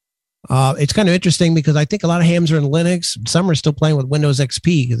 It's kind of interesting because I think a lot of hams are in Linux. Some are still playing with Windows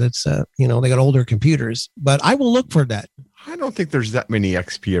XP because it's, they got older computers. But I will look for that. I don't think there's that many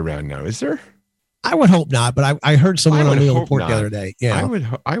XP around now, is there? I would hope not, but I heard someone on the report the other day. Yeah,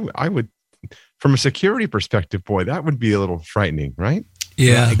 I would, from a security perspective, boy, that would be a little frightening, right?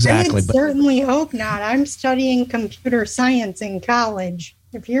 Yeah, exactly. I would certainly hope not. I'm studying computer science in college.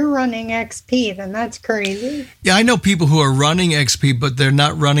 If you're running XP, then that's crazy. Yeah, I know people who are running XP, but they're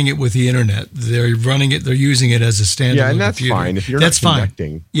not running it with the internet. They're using it as a standalone. Yeah, and that's computer. fine. If you're not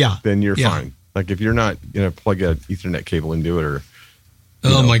connecting, then you're fine. Like if you're not plug an Ethernet cable into it or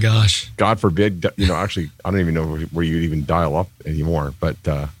my gosh. God forbid, actually, I don't even know where you even dial up anymore. But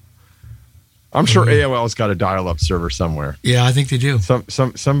I'm sure AOL's got a dial-up server somewhere. Yeah, I think they do.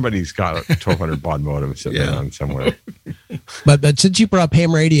 Somebody's got a 1200 baud modem sitting around somewhere. But since you brought up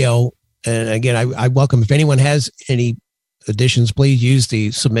ham radio, and again, I welcome if anyone has any additions, please use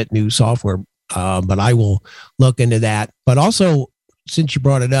the submit new software. But I will look into that. But also, since you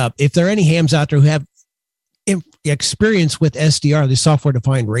brought it up, if there are any hams out there who have experience with SDR, the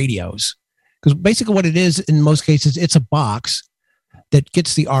software-defined radios, because basically what it is in most cases, it's a box that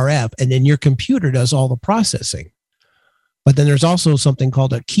gets the RF, and then your computer does all the processing. But then there's also something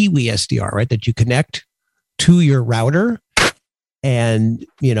called a Kiwi SDR, right? That you connect to your router and,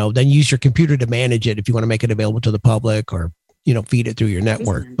 then use your computer to manage it if you want to make it available to the public or, feed it through your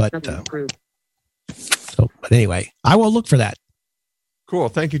network. But anyway, I will look for that. Cool.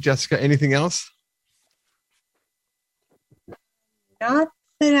 Thank you, Jessica. Anything else? Not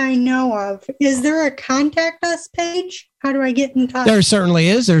that I know of. Is there a contact us page? How do I get in touch? There certainly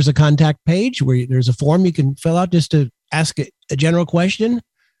is. There's a contact page where there's a form you can fill out just to ask a general question.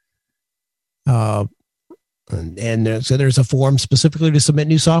 So there's a form specifically to submit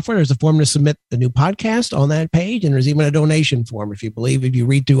new software. There's a form to submit a new podcast on that page. And there's even a donation form if you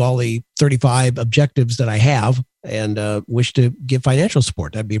read through all the 35 objectives that I have and wish to give financial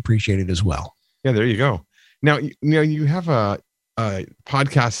support. That'd be appreciated as well. Yeah, there you go. Now, you have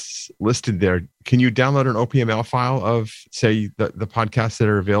podcasts listed there. Can you download an OPML file of, say, the podcasts that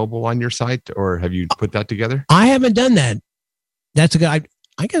are available on your site, or have you put that together? I haven't done that. That's a good.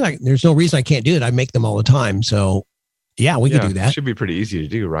 I guess there's no reason I can't do it. I make them all the time. So, yeah, we could do that. It should be pretty easy to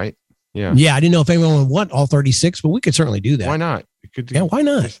do, right? Yeah. Yeah, I didn't know if anyone would want all 36, but we could certainly do that. Why not? Why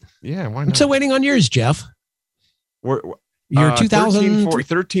not? Yeah, why not? I'm still waiting on yours, Jeff. You're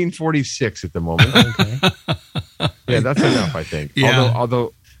 1346 at the moment. Okay. Yeah, that's enough, I think. Yeah.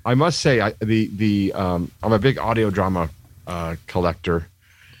 Although I must say, I'm a big audio drama collector,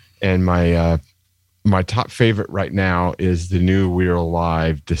 and my top favorite right now is the new We're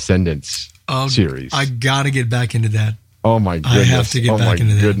Alive Descendants series. I got to get back into that. Oh my goodness! I have to get back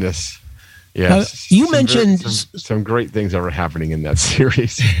into that. Goodness. Yes. You mentioned some great things that were happening in that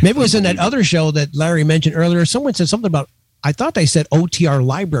series. Maybe it was in that other show that Larry mentioned earlier. Someone said something about, I thought they said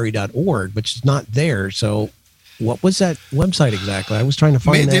otrlibrary.org, which is not there. So what was that website exactly? I was trying to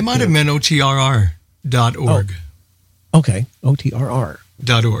find that. They might have meant otrr.org. Oh. Okay.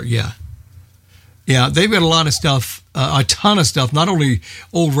 OTRR.org. Yeah. Yeah, they've got a lot of stuff, a ton of stuff, not only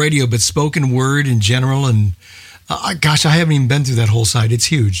old radio, but spoken word in general. And gosh, I haven't even been through that whole site. It's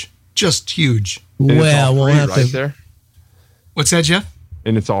huge. Just huge. And well, we'll have to. There? What's that, Jeff?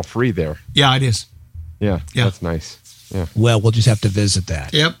 And it's all free there. Yeah, it is. Yeah, that's nice. Yeah. Well, we'll just have to visit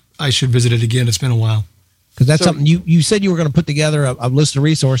that. Yep, I should visit it again. It's been a while. Because that's something you said you were going to put together a list of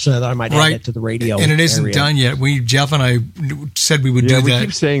resources, and I might add it to the radio. And it isn't done yet. Jeff and I said we would do that. We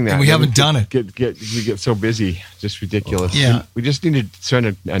keep saying that. And we haven't done it. We get so busy. Just ridiculous. Yeah. We just need to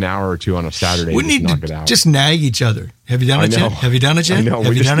spend an hour or two on a Saturday to knock it out. Just nag each other. Have you done it yet? Have you done it yet? I know.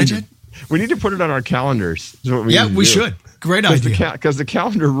 Have you done it yet? We need to put it on our calendars. We should. Great idea. Because the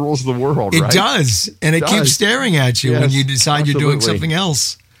calendar rules the world, right? It does. And it keeps staring at you when you decide you're doing something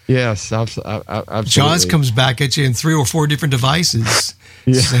else. Yes, absolutely. Jaws comes back at you in 3 or 4 different devices,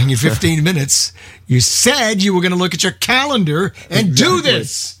 saying in 15 minutes, you said you were going to look at your calendar and do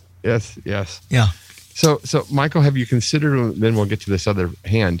this. Yes. Yeah. So Michael, have you considered, then we'll get to this other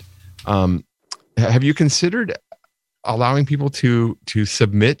hand, have you considered allowing people to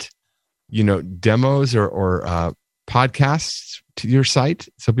submit, demos or podcasts to your site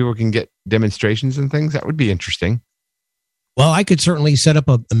so people can get demonstrations and things? That would be interesting. Well, I could certainly set up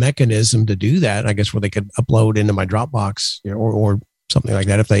a mechanism to do that, I guess, where they could upload into my Dropbox, or something like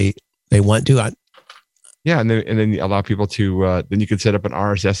that if they want to. Yeah, and then you allow people to, then you could set up an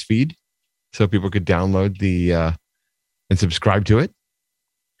RSS feed so people could download and subscribe to it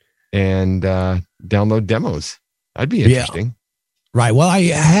and download demos. That'd be interesting. Yeah. Right. Well, I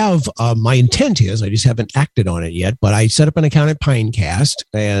have, my intent is, I just haven't acted on it yet, but I set up an account at Pinecast.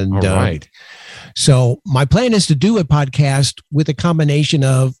 And all right. So my plan is to do a podcast with a combination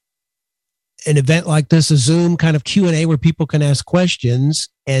of an event like this, a Zoom kind of Q&A where people can ask questions,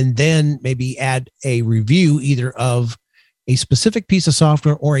 and then maybe add a review either of a specific piece of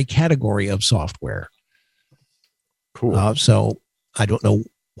software or a category of software. Cool. So I don't know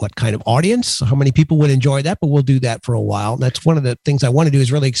what kind of audience, how many people would enjoy that, but we'll do that for a while. And that's one of the things I want to do,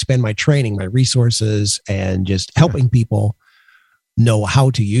 is really expand my training, my resources, and just helping people know how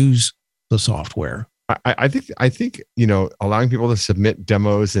to use the software. I think allowing people to submit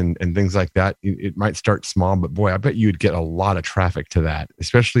demos and things like that, it might start small, but boy, I bet you'd get a lot of traffic to that,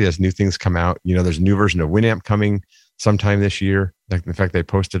 especially as new things come out. There's a new version of Winamp coming sometime this year. Like, in fact, they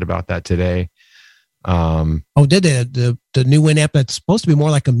posted about that today. Did the new Winamp that's supposed to be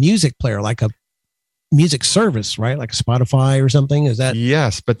more like a music player, like a music service, right? Like a Spotify or something? Is that?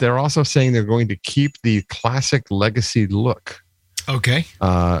 Yes, but they're also saying they're going to keep the classic legacy look. Okay.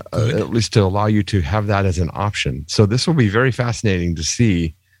 At least to allow you to have that as an option. So this will be very fascinating to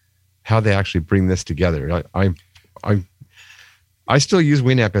see how they actually bring this together. I still use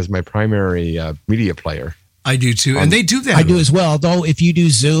Winamp as my primary media player. I do too, and they do that. I do as well. Though, if you do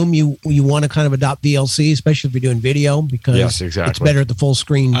Zoom, you want to kind of adopt VLC, especially if you're doing video, because it's better at the full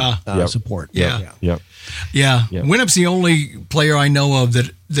screen support. Yeah. Yep. Winamp's the only player I know of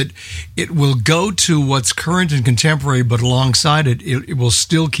that it will go to what's current and contemporary, but alongside it will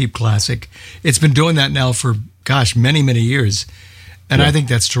still keep classic. It's been doing that now for many, many years, and I think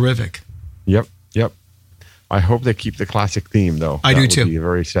that's terrific. Yep. I hope they keep the classic theme, though. I do too. It would be a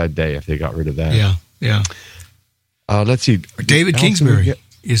very sad day if they got rid of that. Yeah. Let's see. David Kingsbury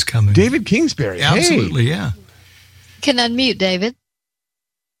is coming. David Kingsbury. Absolutely, yeah. Can unmute, David.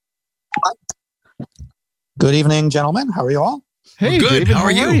 Good evening, gentlemen. How are you all? Hey, good. David, how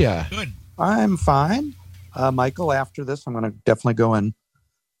are you? Good. I'm fine. Michael, after this, I'm going to definitely go and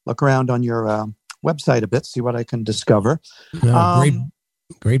look around on your website a bit, see what I can discover.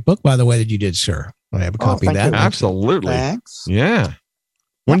 Great book, by the way, that you did, sir. I have a copy of that. You. Absolutely. Thanks. Yeah.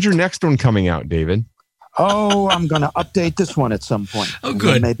 When's your next one coming out, David? I'm going to update this one at some point. Oh,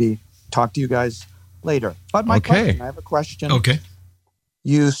 good. Maybe talk to you guys later. But my question, I have a question. Okay.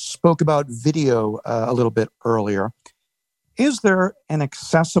 You spoke about video a little bit earlier. Is there an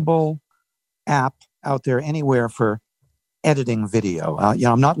accessible app out there anywhere for editing video?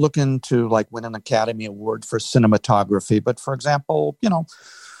 I'm not looking to win an Academy Award for cinematography, but for example,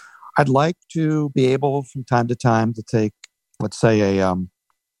 I'd like to be able from time to time to take, let's say, a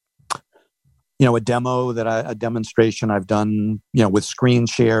demo a demonstration I've done, with screen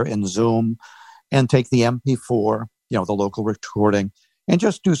share in Zoom, and take the MP4, the local recording, and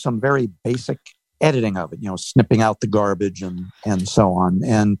just do some very basic editing of it, snipping out the garbage and so on.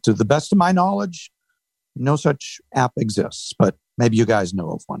 And to the best of my knowledge, no such app exists, but maybe you guys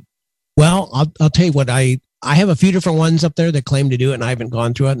know of one. Well, I'll tell you what, I have a few different ones up there that claim to do it, and I haven't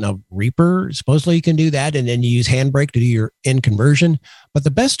gone through it. Now, Reaper, supposedly you can do that, and then you use Handbrake to do your end conversion. But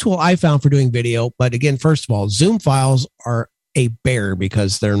the best tool I found for doing video, but again, first of all, Zoom files are a bear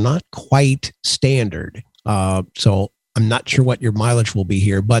because they're not quite standard. So I'm not sure what your mileage will be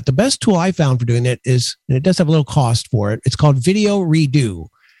here, but the best tool I found for doing it is, and it does have a little cost for it, it's called Video Redo.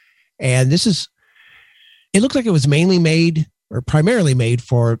 And it looks like it was mainly made or primarily made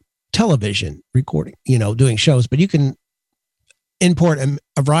for television recording, doing shows, but you can import a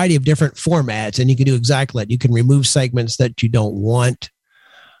variety of different formats, and you can do exactly that. You can remove segments that you don't want.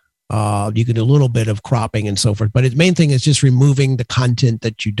 You can do a little bit of cropping and so forth, but the main thing is just removing the content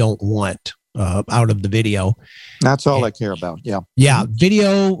that you don't want out of the video. That's all I care about. Yeah. Yeah.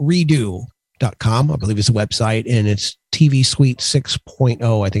 VideoRedo.com, I believe is the website, and it's TV Suite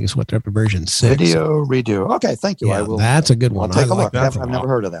 6.0. I think is what the version 6. Video Redo. Okay. Thank you. Yeah, that's a good one. I'll take a look. I've never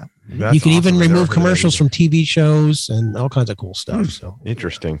heard of that. You can even remove commercials from TV shows and all kinds of cool stuff. So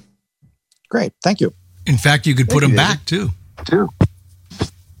interesting. Great. Thank you. In fact, you could put them back too.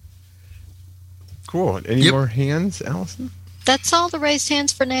 Cool. Any more hands, Allison? That's all the raised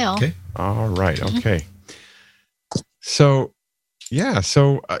hands for now. Okay. All right. Okay. So, yeah.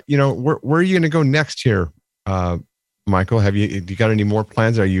 So, where are you going to go next here, Michael? Do you got any more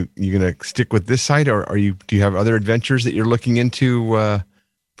plans? Are you going to stick with this site, or do you have other adventures that you're looking into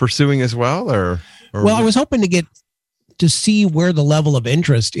pursuing as well? Or well, I was hoping to see where the level of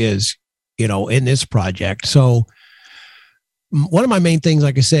interest is, in this project. So, one of my main things,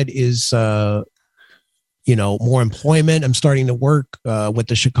 like I said, is more employment. I'm starting to work with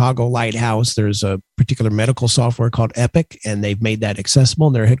the Chicago Lighthouse. There's a particular medical software called Epic, and they've made that accessible.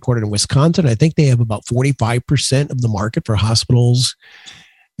 And they're headquartered in Wisconsin. I think they have about 45% of the market for hospitals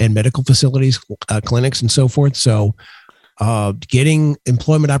and medical facilities, clinics, and so forth. So getting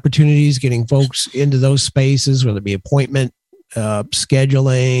employment opportunities, getting folks into those spaces, whether it be appointment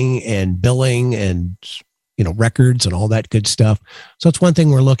scheduling and billing and records and all that good stuff. So that's one thing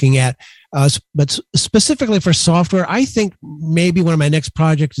we're looking at. But specifically for software, I think maybe one of my next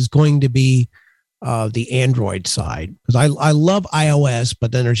projects is going to be the Android side, because I love iOS,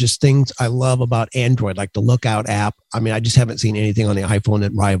 but then there's just things I love about Android, like the Lookout app. I mean, I just haven't seen anything on the iPhone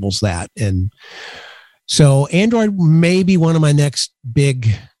that rivals that. And so Android may be one of my next big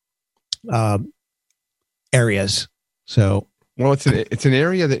areas. So, well, it's an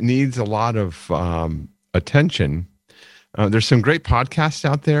area that needs a lot of attention. There's some great podcasts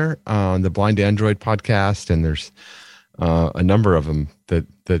out there, the Blind Android podcast, and there's a number of them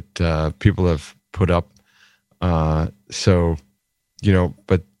that people have put up. So,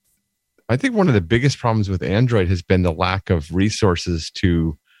 but I think one of the biggest problems with Android has been the lack of resources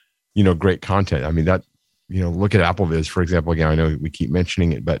to, great content. I mean, that, look at AppleVis, for example. Again, I know we keep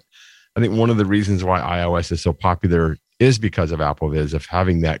mentioning it, but I think one of the reasons why iOS is so popular is because of AppleVis, of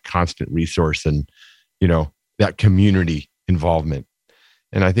having that constant resource and, that community involvement.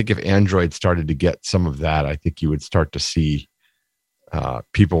 And I think if Android started to get some of that, I think you would start to see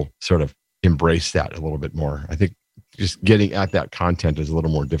people sort of embrace that a little bit more. I think just getting at that content is a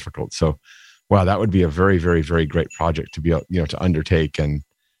little more difficult. So, wow, that would be a very, very, very great project to be, to undertake and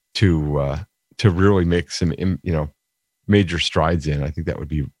to really make some, major strides in. I think that would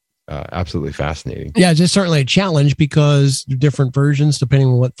be absolutely fascinating. Yeah, it's certainly a challenge because different versions, depending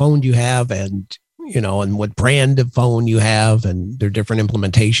on what phone you have and, and what brand of phone you have, and there are different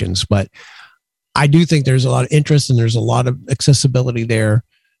implementations. But I do think there's a lot of interest and there's a lot of accessibility there.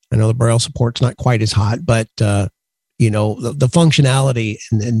 I know the Braille support's not quite as hot, but, the functionality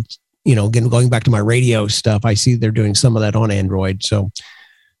and, again, going back to my radio stuff, I see they're doing some of that on Android. So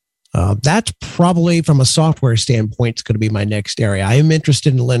that's probably, from a software standpoint, it's going to be my next area. I am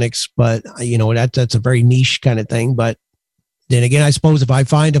interested in Linux, but that's a very niche kind of thing. But then again, I suppose if I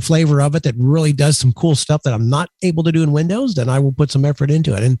find a flavor of it that really does some cool stuff that I'm not able to do in Windows, then I will put some effort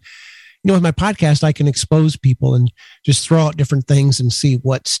into it. And with my podcast, I can expose people and just throw out different things and see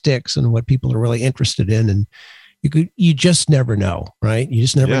what sticks and what people are really interested in. And you just never know, right? You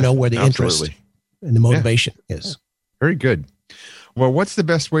just never know where the interest and the motivation is. Very good. Well, what's the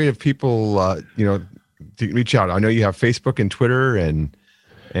best way of people, to reach out? I know you have Facebook and Twitter and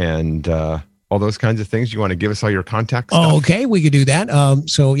all those kinds of things. You want to give us all your contact stuff? Okay, we could do that.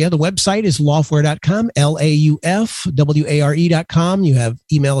 The website is lawfware.com, LAUFWARE.com. You have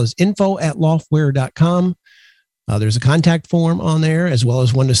email is info@lawfware.com. There's a contact form on there, as well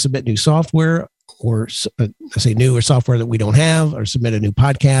as one to submit new software, or I say new, or software that we don't have, or submit a new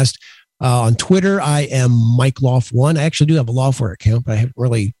podcast. On Twitter, I am Mike Loft1. I actually do have a Lawfware account, but I haven't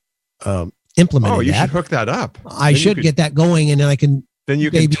really implemented that. Oh, you should hook that up. I should get that going, and then I can... Then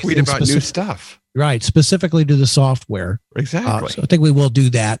you can tweet about new stuff. Right, specifically to the software. Exactly. So I think we will do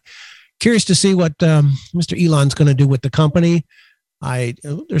that. Curious to see what Mr. Elon's going to do with the company.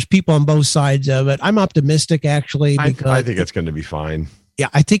 There's people on both sides of it. I'm optimistic, actually. Because I think it's going to be fine. Yeah,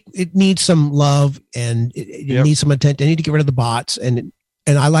 I think it needs some love, and it needs some attention. They need to get rid of the bots. And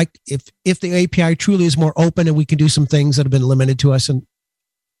I like if the API truly is more open and we can do some things that have been limited to us in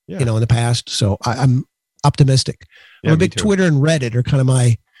the past. So I'm optimistic. I'm a big Twitter and Reddit are kind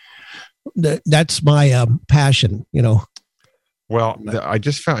of that's my passion, Well, I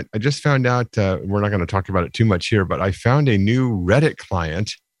just found out, we're not going to talk about it too much here, but I found a new Reddit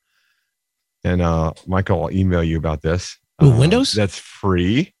client, and Michael, I'll email you about this. Windows? That's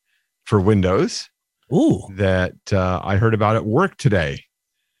free for Windows. Ooh. That I heard about at work today,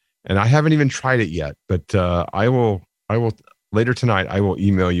 and I haven't even tried it yet, but I will later tonight. I will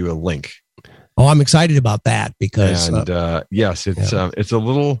email you a link. Oh, I'm excited about that because yes, it's a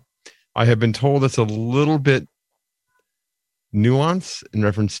little. I have been told it's a little bit nuanced in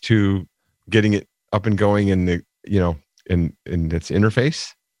reference to getting it up and going in the in its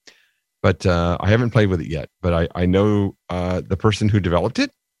interface, but I haven't played with it yet. But I know the person who developed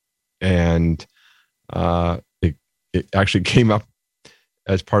it, and it actually came up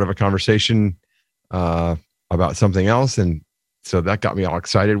as part of a conversation about something else, and so that got me all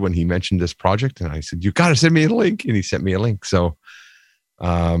excited when he mentioned this project, and I said, "You got to send me a link," and he sent me a link. So,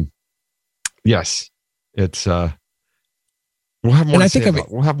 yes, it's we'll have more.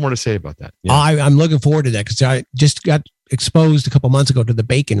 We'll have more to say about that. Yeah. I'm looking forward to that because I just got exposed a couple months ago to the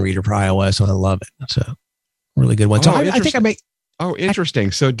Bacon Reader for iOS, and I love it. It's a really good one. So I think I may. Oh,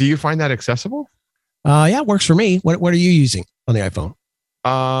 interesting. So, do you find that accessible? Yeah, it works for me. What are you using on the iPhone?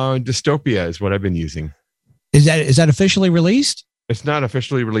 Dystopia is what I've been using. Is that officially released? It's not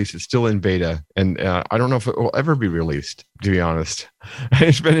officially released. It's still in beta. And I don't know if it will ever be released, to be honest.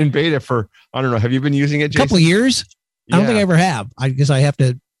 It's been in beta for, I don't know. Have you been using it, Jason? A couple of years? Yeah. I don't think I ever have. I guess I have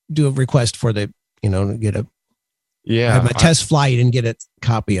to do a request for the, get a, have my test flight and get a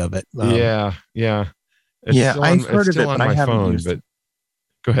copy of it. Yeah. I've heard of it, but I haven't used it.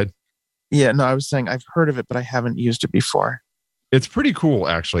 Go ahead. Yeah, no, I was saying I've heard of it, but I haven't used it before. It's pretty cool,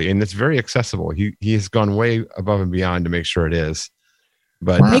 actually, and it's very accessible. He has gone way above and beyond to make sure it is.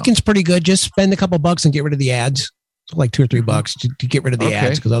 But Bacon's pretty good. Just spend a couple bucks and get rid of the ads. It's like $2 or $3 to get rid of the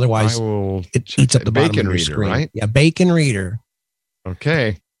ads, because otherwise it eats up the bottom of your screen. Right? Yeah, Bacon Reader.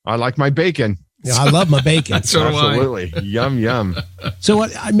 Okay, I like my bacon. I love my bacon. So absolutely. Yum, yum. So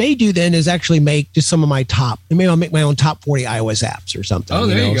what I may do then is actually make just some of my maybe I'll make my own top 40 iOS apps or something. Oh,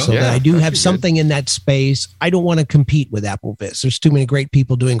 there you go. So that I do have something in that space. I don't want to compete with AppleVis. There's too many great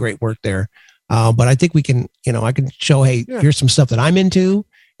people doing great work there. But I think we can, I can show, hey, here's some stuff that I'm into.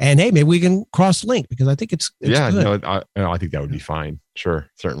 And hey, maybe we can cross link because I think it's good. No, I think that would be fine. Sure,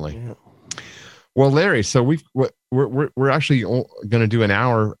 certainly. Yeah. Well, Larry, so we're actually going to do an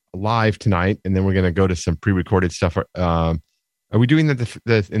hour live tonight, and then we're going to go to some pre-recorded stuff. Are we doing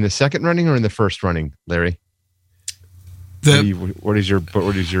that in the second running or in the first running, Larry? What is your?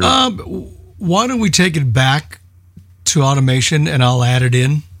 Why don't we take it back to automation, and I'll add it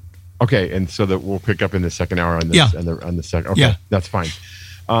in. Okay, and so that we'll pick up in the second hour on this, on the second. Okay, that's fine.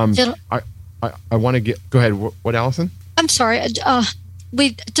 I want to go ahead. What, Allison? I'm sorry.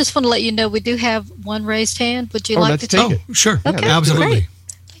 We just want to let you know we do have one raised hand. Would you like to take it? Oh, sure. Okay, absolutely. Great.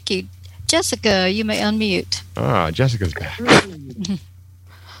 Thank you. Jessica, you may unmute. Jessica's back.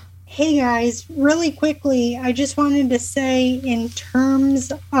 Hey guys, really quickly, I just wanted to say in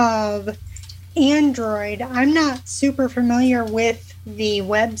terms of Android, I'm not super familiar with the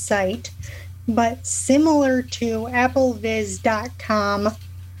website, but similar to applevis.com,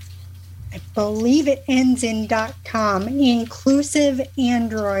 I believe it ends in .com. Inclusive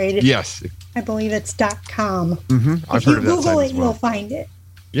Android. Yes. I believe it's .com. Mm-hmm. If you Google it, you'll find it.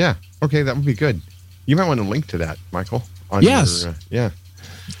 Yeah. Okay, that would be good. You might want to link to that, Michael. Yes.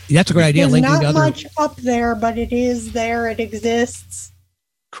 That's a great idea. There's not much up there, but it is there. It exists.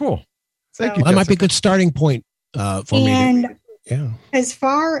 Cool. Thank you. That might be a good starting point for me. And as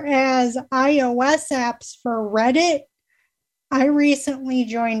far as iOS apps for Reddit, I recently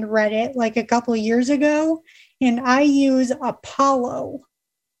joined Reddit like a couple of years ago, and I use Apollo.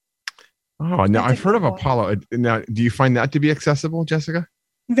 Oh, now I've heard of Apollo. Now, do you find that to be accessible, Jessica?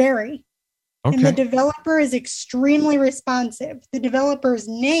 Very. Okay. And the developer is extremely responsive. The developer's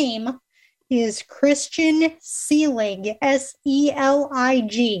name is Christian Seelig,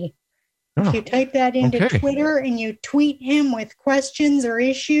 Selig. If you type that into Twitter and you tweet him with questions or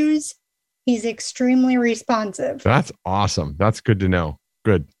issues, he's extremely responsive. That's awesome. That's good to know.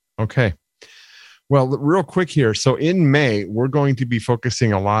 Good. Okay. Well, real quick here. So in May, we're going to be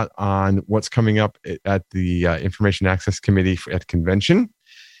focusing a lot on what's coming up at the Information Access Committee at convention.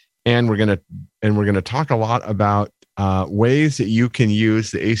 And we're going to talk a lot about ways that you can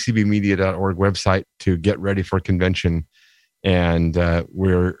use the acbmedia.org website to get ready for convention. And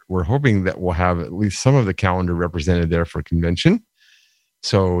we're hoping that we'll have at least some of the calendar represented there for convention.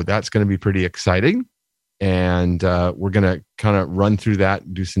 So that's going to be pretty exciting. And we're going to kind of run through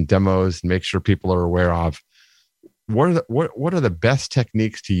that, do some demos, and make sure people are aware of what are the best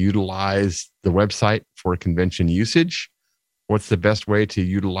techniques to utilize the website for convention usage. What's the best way to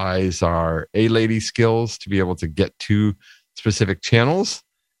utilize our A-Lady skills to be able to get to specific channels?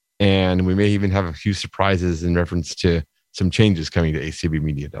 And we may even have a few surprises in reference to some changes coming to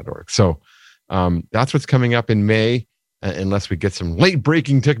acbmedia.org. So that's what's coming up in May, unless we get some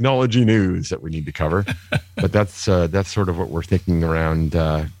late-breaking technology news that we need to cover. But that's sort of what we're thinking around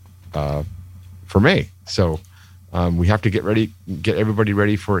for May. So we have to get everybody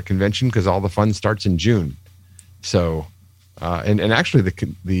ready for a convention because all the fun starts in June. So. And actually,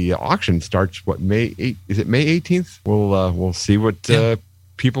 the auction starts May 8th? Is it May 18th? We'll see what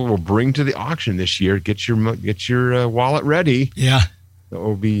people will bring to the auction this year. Get your wallet ready. Yeah, that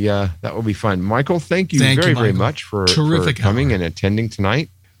will be fun. Michael, thank you very much for coming and attending tonight.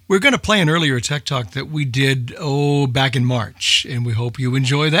 We're going to play an earlier Tech Talk that we did back in March, and we hope you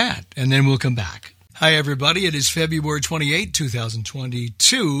enjoy that. And then we'll come back. Hi, everybody. It is February 28,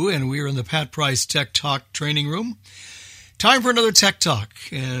 2022, and we are in the Pat Price Tech Talk training room. Time for another Tech Talk,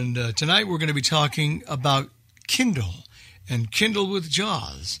 and tonight we're going to be talking about Kindle and Kindle with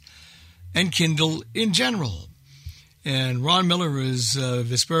JAWS and Kindle in general. And Ron Miller is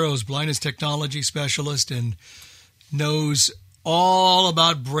Vispero's blindness technology specialist and knows all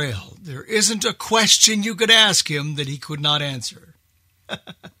about Braille. There isn't a question you could ask him that he could not answer.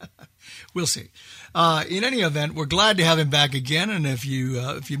 We'll see. In any event, we're glad to have him back again, and if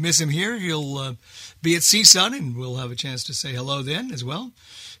you miss him here, he'll be at CSUN, and we'll have a chance to say hello then as well.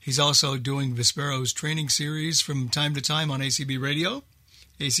 He's also doing Vispero's training series from time to time on ACB Radio,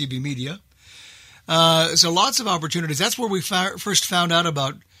 ACB Media. So lots of opportunities. That's where we first found out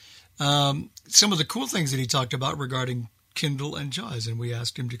about some of the cool things that he talked about regarding Kindle and JAWS, and we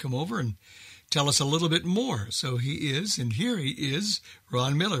asked him to come over and tell us a little bit more. So he is,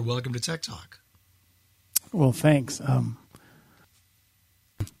 Ron Miller. Welcome to Tech Talk. Well, thanks.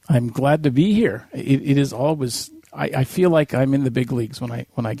 I'm glad to be here. It is always I feel like I'm in the big leagues when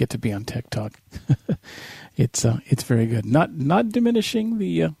I get to be on Tech Talk. It's very good. Not diminishing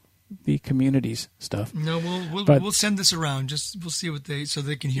the community's stuff. No, we'll send this around. We'll see what they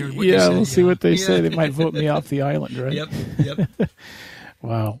can hear what they say. We'll see what they say. They might vote me off the island, right? Yep.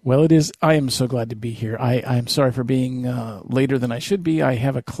 Wow. Well, it is. I am so glad to be here. I'm sorry for being later than I should be. I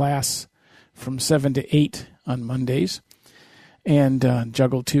have a class from 7 to 8 on Mondays, and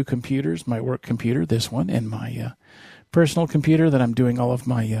juggle 2 computers: my work computer, this one, and my personal computer that I'm doing all of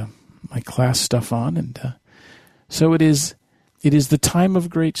my my class stuff on. And so it is the time of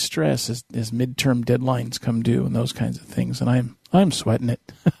great stress as midterm deadlines come due and those kinds of things, and I'm sweating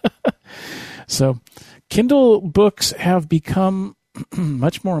it. So Kindle books have become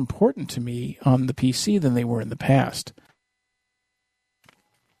much more important to me on the PC than they were in the past.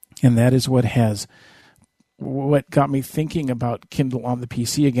 And that is what got me thinking about Kindle on the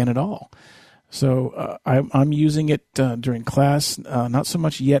PC again at all. So I'm using it during class, not so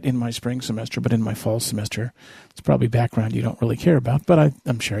much yet in my spring semester, but in my fall semester. It's probably background you don't really care about, but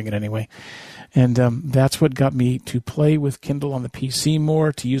I'm sharing it anyway. And that's what got me to play with Kindle on the PC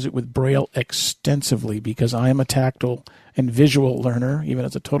more, to use it with Braille extensively, because I am a tactile and visual learner, even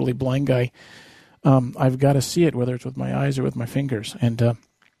as a totally blind guy. I've got to see it, whether it's with my eyes or with my fingers. And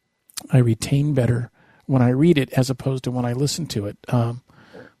I retain better when I read it as opposed to when I listen to it.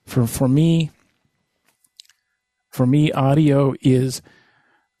 For me, audio is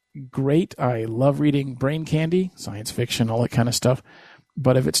great. I love reading brain candy, science fiction, all that kind of stuff.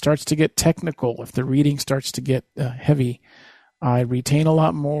 But if it starts to get technical, if the reading starts to get heavy, I retain a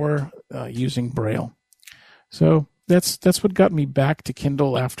lot more using Braille. So that's what got me back to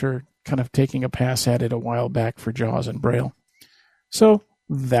Kindle after kind of taking a pass at it a while back for JAWS and Braille. So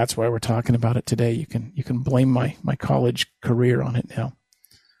that's why we're talking about it today. You can blame my college career on it now.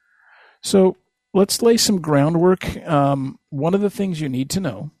 So let's lay some groundwork. One of the things you need to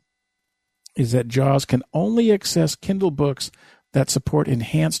know is that JAWS can only access Kindle books that support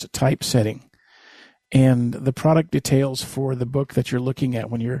enhanced typesetting, and the product details for the book that you're looking at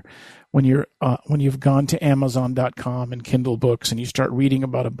when you've gone to Amazon.com and Kindle Books and you start reading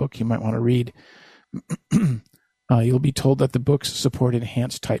about a book you might want to read, you'll be told that the books support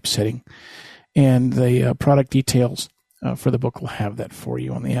enhanced typesetting, and the product details for the book will have that for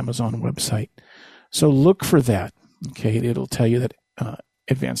you on the Amazon website. So look for that. Okay, it'll tell you that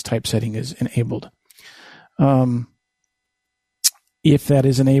advanced typesetting is enabled. If that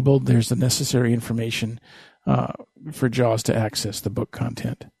is enabled, there's the necessary information for JAWS to access the book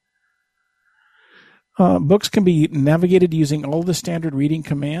content. Books can be navigated using all the standard reading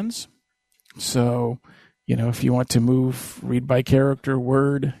commands. So, if you want to read by character,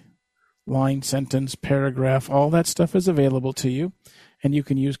 word, line, sentence, paragraph, all that stuff is available to you. And you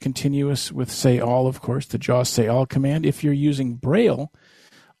can use continuous with say all, of course, the JAWS say all command. If you're using Braille,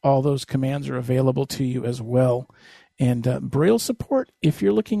 all those commands are available to you as well. And Braille support, if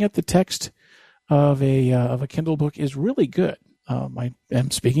you're looking at the text of a Kindle book, is really good. I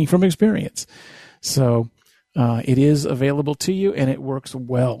am speaking from experience. So it is available to you, and it works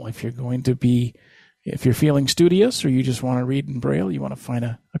well. If you're feeling studious or you just want to read in Braille, you want to find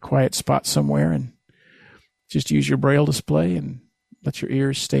a quiet spot somewhere and just use your Braille display and let your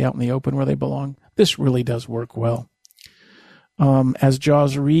ears stay out in the open where they belong. This really does work well. As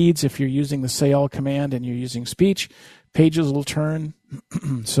JAWS reads, if you're using the say all command and you're using speech, pages will turn.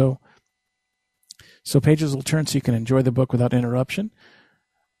 So pages will turn so you can enjoy the book without interruption.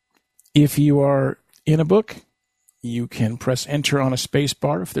 If you are in a book, you can press enter on a space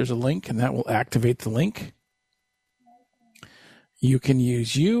bar if there's a link, and that will activate the link. You can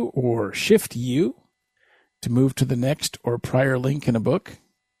use U or Shift U to move to the next or prior link in a book.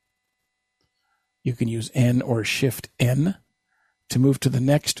 You can use N or Shift N to move to the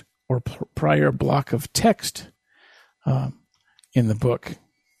next or prior block of text in the book.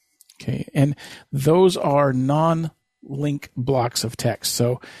 Okay, and those are non-link blocks of text.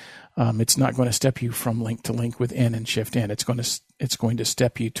 So it's not going to step you from link to link with N and Shift N. It's going to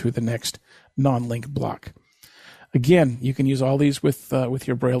step you to the next non-link block. Again, you can use all these with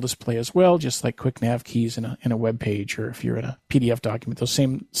your Braille display as well, just like quick nav keys in a web page, or if you're in a PDF document. Those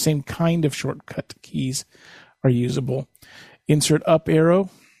same kind of shortcut keys are usable. Insert up arrow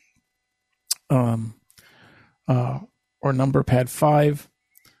or number pad 5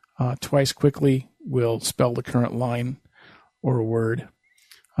 twice quickly will spell the current line or word,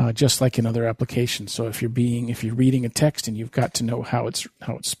 just like in other applications. So if you're reading a text and you've got to know how it's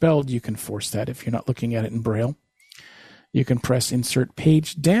spelled, you can force that if you're not looking at it in Braille. You can press insert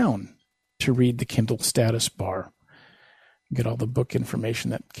page down to read the Kindle status bar. Get all the book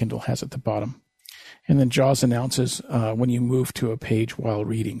information that Kindle has at the bottom. And then JAWS announces when you move to a page while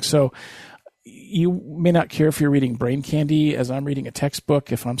reading. So you may not care if you're reading Brain Candy as I'm reading a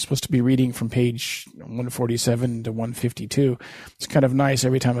textbook. If I'm supposed to be reading from page 147 to 152, it's kind of nice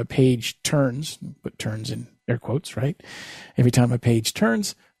every time a page turns, put turns in air quotes, right? Every time a page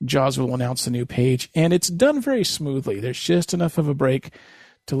turns, JAWS will announce the new page, and it's done very smoothly. There's just enough of a break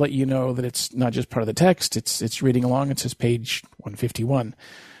to let you know that it's not just part of the text. It's reading along. It says page 151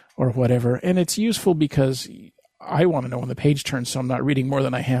 or whatever. And it's useful because I want to know when the page turns, so I'm not reading more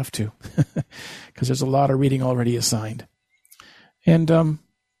than I have to, because there's a lot of reading already assigned. And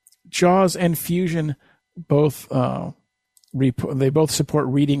JAWS and Fusion both they both support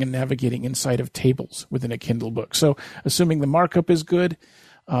reading and navigating inside of tables within a Kindle book. So assuming the markup is good,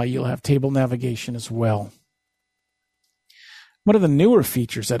 you'll have table navigation as well. One of the newer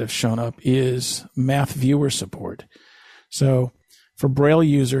features that have shown up is Math Viewer support. So for Braille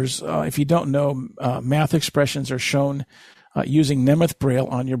users, if you don't know, math expressions are shown using Nemeth Braille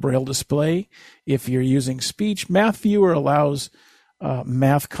on your Braille display. If you're using speech, Math Viewer allows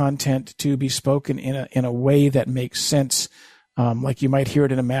math content to be spoken in a way that makes sense, like you might hear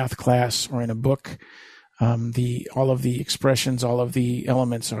it in a math class or in a book. All of the expressions, all of the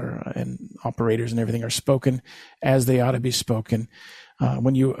elements and operators and everything are spoken as they ought to be spoken.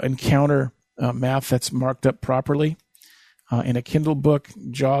 When you encounter math that's marked up properly in a Kindle book,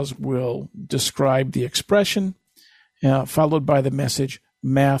 JAWS will describe the expression, followed by the message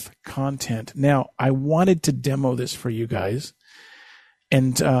math content. Now, I wanted to demo this for you guys,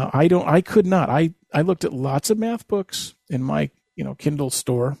 and I could not. I looked at lots of math books in my Kindle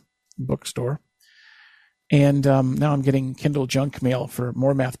bookstore. And now I'm getting Kindle junk mail for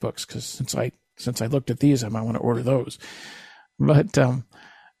more math books because since I looked at these, I might want to order those. But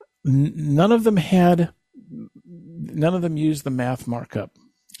none of them used the math markup.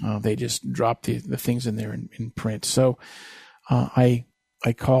 They just dropped the things in there in print. So I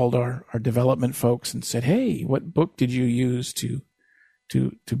called our development folks and said, "Hey, what book did you use to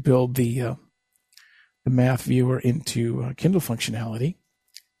build the Math Viewer into Kindle functionality?"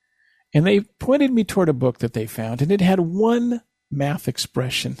 And they pointed me toward a book that they found, and it had one math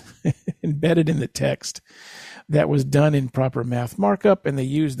expression embedded in the text that was done in proper math markup, and they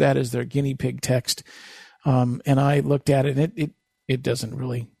used that as their guinea pig text. And I looked at it, and it doesn't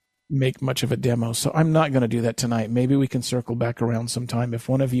really make much of a demo, so I'm not going to do that tonight. Maybe we can circle back around sometime. If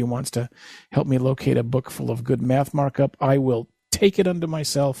one of you wants to help me locate a book full of good math markup, I will take it unto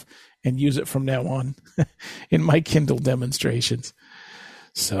myself and use it from now on in my Kindle demonstrations.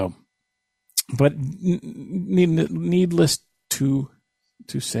 So... But needless to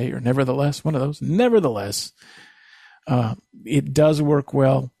say, or nevertheless, one of those, nevertheless, it does work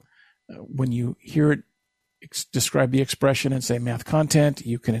well. When you hear it describe the expression and say math content,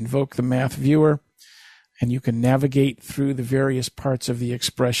 you can invoke the Math Viewer, and you can navigate through the various parts of the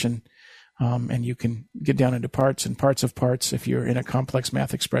expression, and you can get down into parts and parts of parts if you're in a complex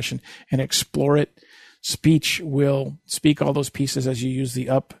math expression and explore it. Speech will speak all those pieces as you use the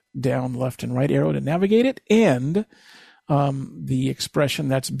up, down, left, and right arrow to navigate it. And the expression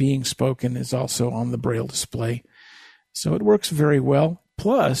that's being spoken is also on the Braille display. So it works very well.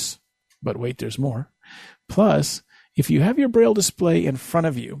 Plus, but wait, there's more. Plus, if you have your Braille display in front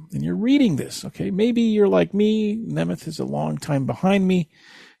of you and you're reading this, okay, maybe you're like me, Nemeth is a long time behind me,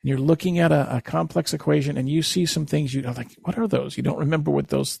 and you're looking at a complex equation and you see some things you're like, what are those? You don't remember what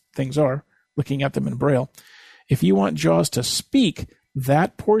those things are, looking at them in Braille. If you want JAWS to speak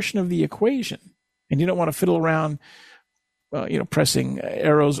that portion of the equation, and you don't want to fiddle around, pressing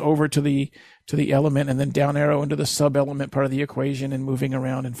arrows over to the element and then down arrow into the sub-element part of the equation and moving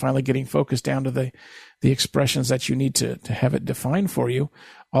around and finally getting focused down to the expressions that you need to have it define for you,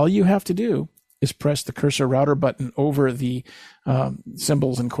 all you have to do is press the cursor router button over the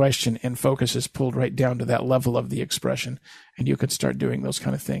symbols in question, and focus is pulled right down to that level of the expression, and you could start doing those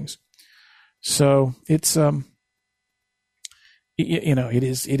kind of things. So it's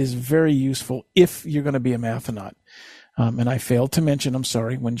it is very useful if you're going to be a mathanaut. And I failed to mention, I'm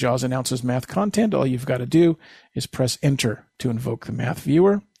sorry, when JAWS announces math content, all you've got to do is press enter to invoke the Math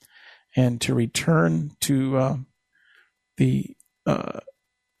Viewer, and to return to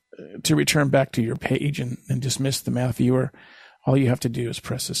return back to your page and dismiss the Math Viewer, all you have to do is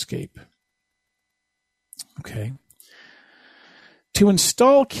press escape. Okay. To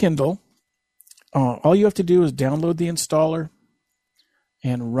install Kindle, all you have to do is download the installer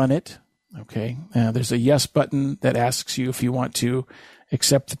and run it. Okay. There's a yes button that asks you if you want to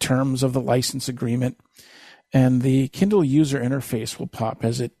accept the terms of the license agreement, and the Kindle user interface will pop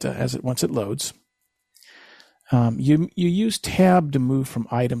as it once it loads. You use tab to move from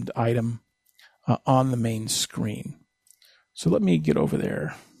item to item on the main screen. So let me get over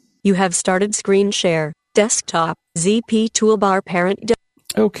there. You have started screen share. Desktop. ZP toolbar parent.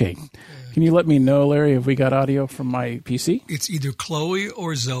 Okay. Can you let me know, Larry, if we got audio from my PC? It's either Chloe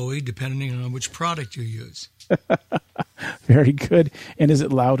or Zoe, depending on which product you use. Very good. And is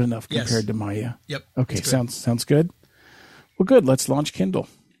it loud enough Yes. compared to Maya? Yep. Okay, sounds good. Well, good. Let's launch Kindle.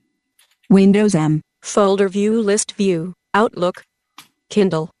 Windows M. Folder view, list view. Outlook.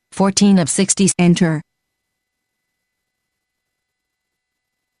 Kindle. 14 of 60. Enter.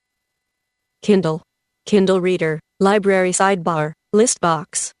 Kindle. Kindle Reader. Library sidebar. List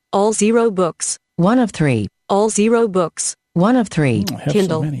box. All 0 books. 1 of 3. All 0 books. 1 of 3. I have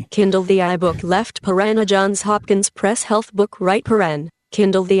Kindle. so many. Kindle the iBook left paren Johns Hopkins Press Health Book right paren.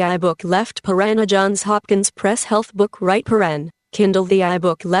 Kindle the iBook left paren Johns Hopkins Press Health Book right paren. Kindle the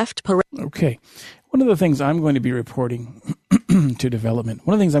iBook left paren. Okay. One of the things I'm going to be reporting to development,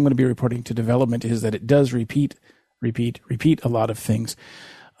 is that it does repeat a lot of things.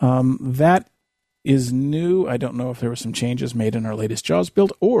 That is new. I don't know if there were some changes made in our latest JAWS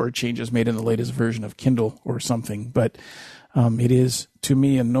build or changes made in the latest version of Kindle or something, but it is, to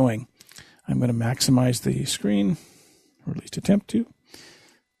me, annoying. I'm going to maximize the screen, or at least attempt to.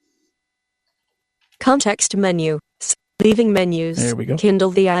 Context menu. Leaving menus. There we go.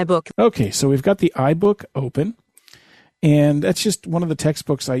 Kindle the iBook. Okay, so we've got the iBook open, and that's just one of the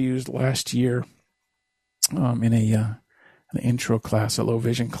textbooks I used last year in an intro class, a low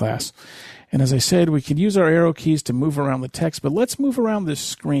vision class. And as I said, we could use our arrow keys to move around the text, but let's move around this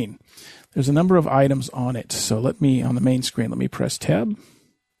screen. There's a number of items on it. So on the main screen, let me press tab.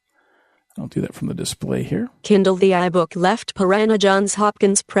 I'll do that from the display here. Kindle the iBook left paren Johns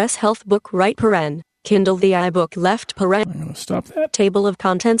Hopkins Press Health Book right paren. Kindle the iBook left paren. I'm going to stop that. Table of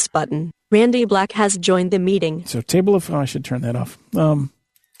contents button. Randy Black has joined the meeting. So I should turn that off. I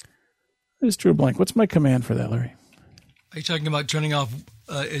just drew a blank. What's my command for that, Larry? Are you talking about turning off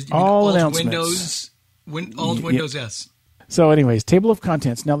all announcements? Windows S. So anyways, table of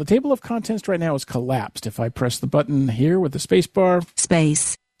contents. Now the table of contents right now is collapsed. If I press the button here with the space bar.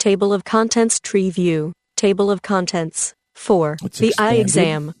 Space. Table of contents tree view. Table of contents. 4. The eye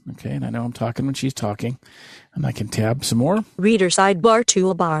exam. Okay, and I know I'm talking when she's talking. And I can tab some more. Reader sidebar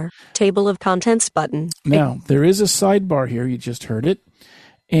toolbar. Table of contents button. Now, there is a sidebar here. You just heard it.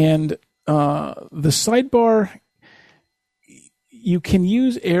 And the sidebar, you can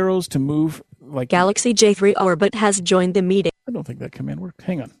use arrows to move like... Galaxy J3 Orbit has joined the meeting. I don't think that command worked.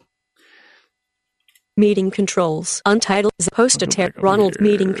 Hang on. Meeting controls. Untitled. Post-a-tear. Ronald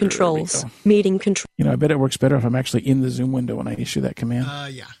meeting controls. Meeting control. I bet it works better if I'm actually in the Zoom window when I issue that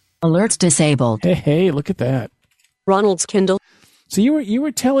command. Yeah. Alerts disabled. Hey, look at that. Ronald's Kindle. So you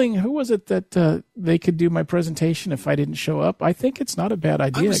were telling, who was it that they could do my presentation if I didn't show up? I think it's not a bad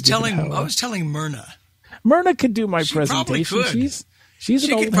idea. I was telling Myrna. Myrna could do my presentation. Probably could. She's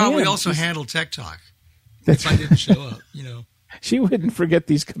an old She could probably hand. also handle Tech Talk if I didn't show up. She wouldn't forget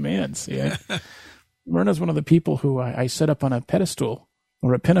these commands. Yeah. Myrna's one of the people who I set up on a pedestal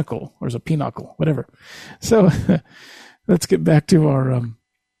or a pinnacle or as a pinnacle, whatever. So let's get back to our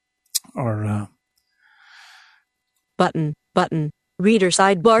button, reader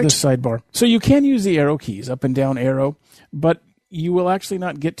sidebar. The sidebar. So you can use the arrow keys, up and down arrow, but you will actually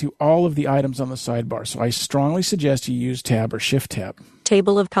not get to all of the items on the sidebar. So I strongly suggest you use tab or shift tab.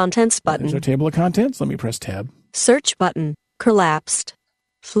 Table of contents button. There's our table of contents. Let me press tab. Search button. Collapsed.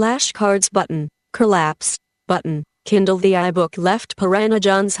 Flashcards button. Collapsed. Button. Kindle the iBook left paren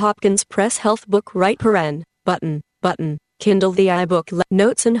Johns Hopkins Press Health Book right paren. Button. Kindle the iBook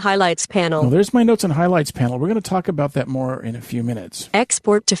notes and highlights panel. Well, there's my notes and highlights panel. We're going to talk about that more in a few minutes.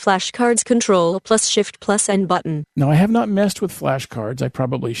 Export to flashcards Control plus Shift plus N button. Now, I have not messed with flashcards. I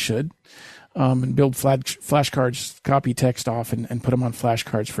probably should. And build flashcards, copy text off and put them on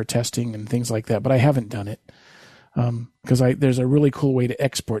flashcards for testing and things like that. But I haven't done it because there's a really cool way to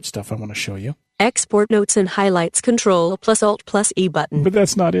export stuff I want to show you. Export notes and highlights Control plus Alt plus E button. But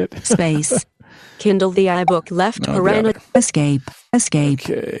that's not it. Space. Kindle the iBook left paren. Escape.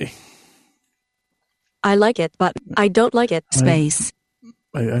 Okay. I like it, but I don't like it. Space.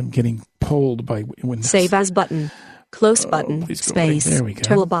 I'm getting pulled by Windows. Save as button. Close button. Space. There we go.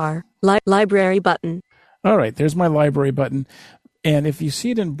 Toolbar. Library button. All right, there's my library button. And if you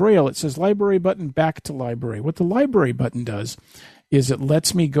see it in Braille, it says library button back to library. What the library button does is it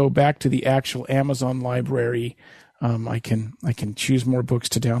lets me go back to the actual Amazon library. I can choose more books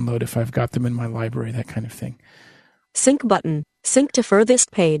to download if I've got them in my library, that kind of thing. Sync button. Sync to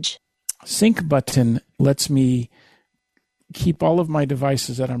furthest page. Sync button lets me keep all of my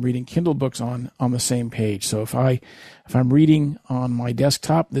devices that I'm reading Kindle books on the same page. So if I'm reading on my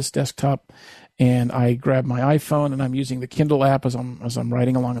this desktop, and I grab my iPhone and I'm using the Kindle app as I'm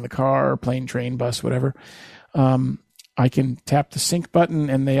riding along in the car, plane, train, bus, whatever, I can tap the sync button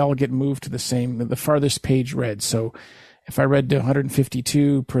and they all get moved to the farthest page read. So if I read to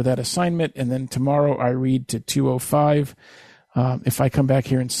 152 per that assignment, and then tomorrow I read to 205, if I come back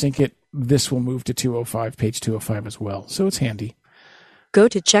here and sync it, this will move to 205, page 205 as well. So it's handy. Go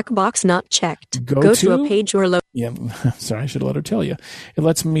to checkbox not checked. Go to a page or Yeah, sorry, I should let her tell you. It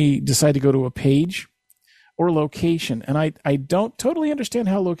lets me decide to go to a page or location. And I don't totally understand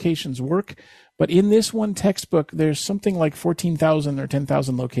how locations work, but in this one textbook, there's something like 14,000 or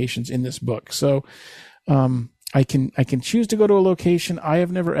 10,000 locations in this book. So I can choose to go to a location. I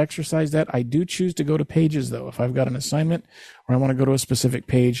have never exercised that. I do choose to go to pages, though. If I've got an assignment or I want to go to a specific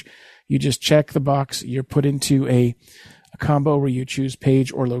page, you just check the box. You're put into a combo where you choose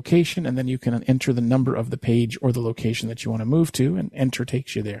page or location, and then you can enter the number of the page or the location that you want to move to, and enter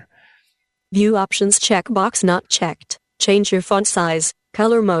takes you there. View options checkbox not checked. Change your font size,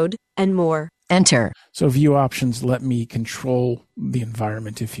 color mode, and more. Enter. So view options let me control the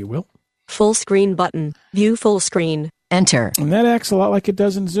environment, if you will. Full screen button. View full screen. Enter. And that acts a lot like it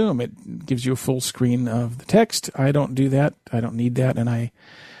does in Zoom. It gives you a full screen of the text. I don't do that. I don't need that, and I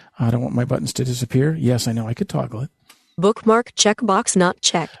don't want my buttons to disappear. Yes, I know I could toggle it. Bookmark checkbox not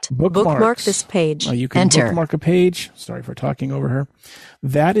checked. Bookmark this page. You can bookmark a page. Sorry for talking over her.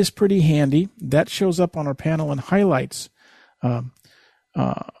 That is pretty handy. That shows up on our panel and highlights,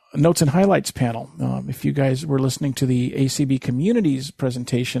 notes and highlights panel. If you guys were listening to the ACB Communities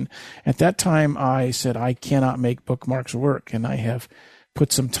presentation, at that time I said I cannot make bookmarks work, and I have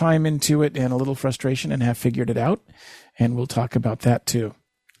put some time into it and a little frustration and have figured it out, and we'll talk about that too.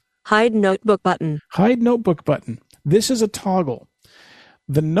 Hide notebook button. Hide notebook button. This is a toggle.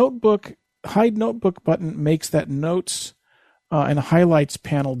 The hide notebook button makes that notes and highlights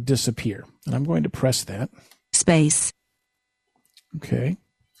panel disappear. And I'm going to press that. Space. Okay.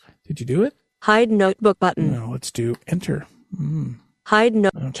 Did you do it? Hide notebook button. No, let's do enter. Hide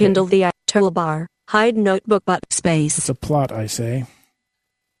note. Okay. Kindle the toolbar. Hide notebook button. Space. It's a plot, I say.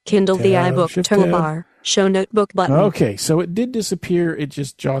 Kindle the iBook toolbar. Show notebook button. Okay, so it did disappear. It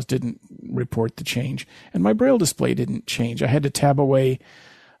just JAWS didn't report the change, and my Braille display didn't change. I had to tab away,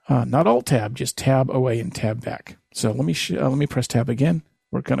 not Alt Tab, just tab away and tab back. So let me press tab again.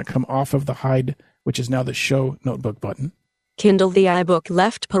 We're going to come off of the hide, which is now the show notebook button. Kindle the iBook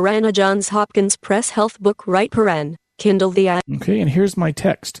left paren Johns Hopkins Press Health Book right paren. Kindle the iBook. Okay, and here's my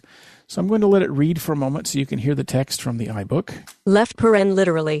text. So I'm going to let it read for a moment so you can hear the text from the iBook. Left paren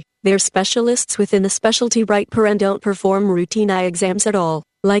literally. They're specialists within the specialty. Right paren don't perform routine eye exams at all.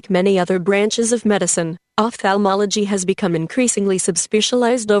 Like many other branches of medicine, ophthalmology has become increasingly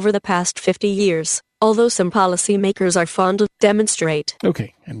subspecialized over the past 50 years, although some policymakers are fond of demonstrate.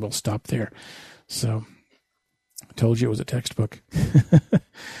 Okay, and we'll stop there. So I told you it was a textbook.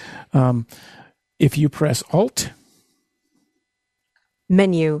 If you press Alt,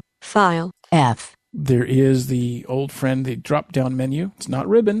 menu, file, F. There is the old friend, the drop-down menu. It's not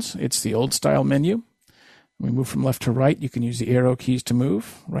ribbons. It's the old style menu. We move from left to right. You can use the arrow keys to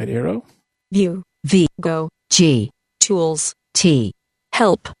move. Right arrow. View. V. Go. G. Tools. T.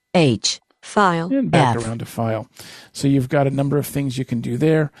 Help. H. File. And back F. around to file. So you've got a number of things you can do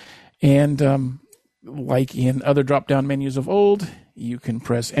there. And like in other drop-down menus of old, you can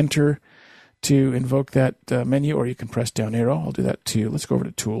press Enter to invoke that menu, or you can press down arrow. I'll do that too. Let's go over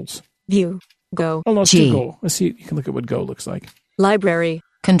to Tools. View. Go. Oh, no, let's do Go. Let's see. You can look at what Go looks like. Library.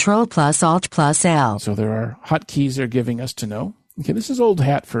 Control plus Alt plus L. So there are hotkeys they're giving us to know. Okay, this is old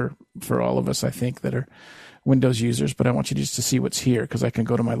hat for all of us, I think, that are Windows users, but I want you just to see what's here because I can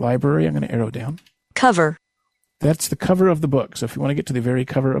go to my library. I'm going to arrow down. Cover. That's the cover of the book. So if you want to get to the very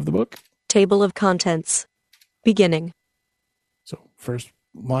cover of the book. Table of contents. Beginning. So first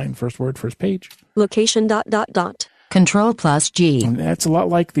line, first word, first page. Location ... Control plus G. And that's a lot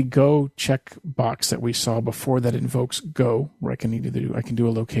like the Go check box that we saw before that invokes Go, where I can do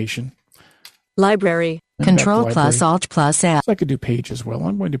a location. Library. Control plus Alt plus L. So I could do page as well.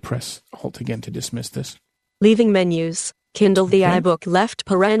 I'm going to press Alt again to dismiss this. Leaving menus. Kindle the iBook left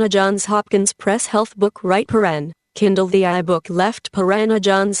paren Johns Hopkins Press Health Book right paren. Kindle the iBook left paren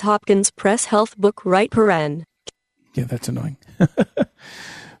Johns Hopkins Press Health Book right paren. Yeah, that's annoying.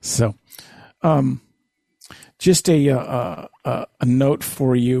 So, just a note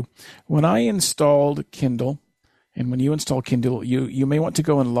for you. When I installed Kindle, and when you install Kindle, you may want to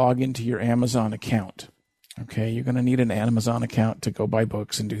go and log into your Amazon account. Okay, you're going to need an Amazon account to go buy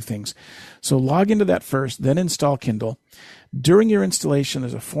books and do things. So log into that first, then install Kindle. During your installation,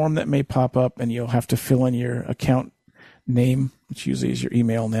 there's a form that may pop up, and you'll have to fill in your account name, which usually is your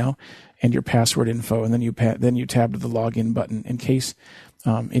email now, and your password info, and then you tab to the login button in case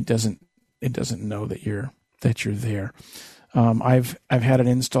it doesn't know that you're there. I've had an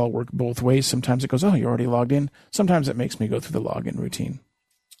install work both ways. Sometimes it goes, oh, you're already logged in. Sometimes it makes me go through the login routine.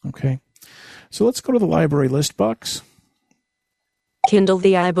 Okay. So let's go to the library list box. Kindle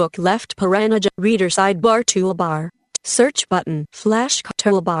the iBook left Piranha reader sidebar toolbar. Search button. Flash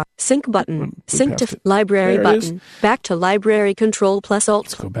toolbar. Sync button. Sync to library button. Back to library control plus alt.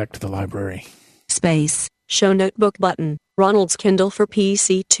 Let's go back to the library. Space. Show notebook button. Ronald's Kindle for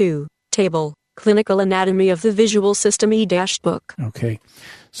PC 2. Table. Clinical Anatomy of the Visual System e-book. Okay.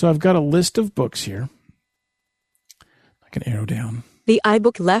 So I've got a list of books here. I can arrow down. The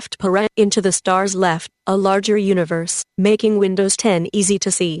iBook left Into the Stars left, A Larger Universe, Making Windows 10 Easy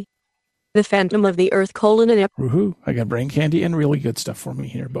to See. The Phantom of the Earth : Woohoo! I got brain candy and really good stuff for me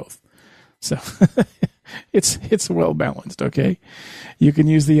here, both. So it's well balanced, okay? You can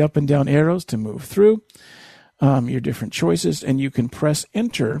use the up and down arrows to move through your different choices, and you can press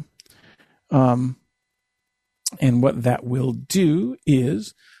enter. And what that will do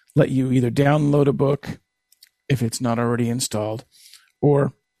is let you either download a book if it's not already installed,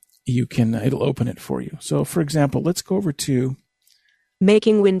 or it'll open it for you. So for example, let's go over to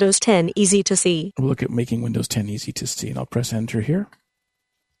Making Windows 10 Easy to See. We'll look at Making Windows 10 Easy to See, and I'll press enter here.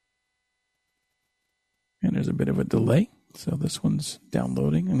 And there's a bit of a delay. So this one's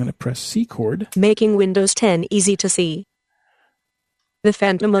downloading. I'm going to press C chord. Making Windows 10 Easy to See. The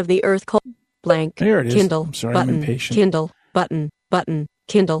Phantom of the Earth : blank. There it is. Kindle. I'm sorry, button, I'm impatient. Kindle. Button.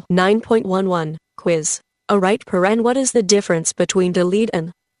 Kindle. 9.11. Quiz. A right paren. What is the difference between delete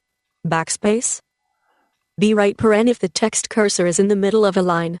and backspace? Be right paren if the text cursor is in the middle of a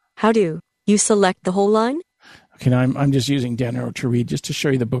line. How do you select the whole line? Okay, now I'm just using down arrow to read just to show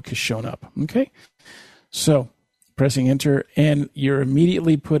you the book has shown up. Okay, so pressing enter, and you're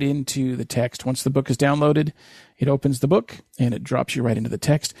immediately put into the text. Once the book is downloaded, it opens the book and it drops you right into the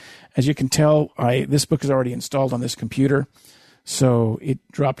text. As you can tell, this book is already installed on this computer, so it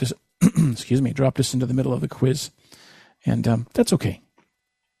dropped us. Dropped us into the middle of the quiz, and that's okay.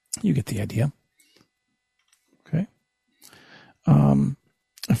 You get the idea. Okay.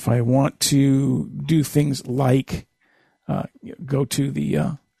 If I want to do things like go to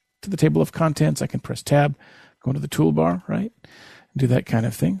the table of contents, I can press tab, go to the toolbar, right? Do that kind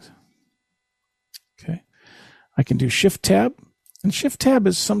of things. Okay. I can do shift tab, and shift tab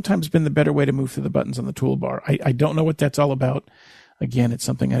has sometimes been the better way to move through the buttons on the toolbar. I don't know what that's all about. Again, it's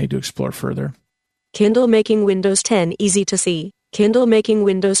something I need to explore further. Kindle Making Windows 10 Easy to See. Kindle Making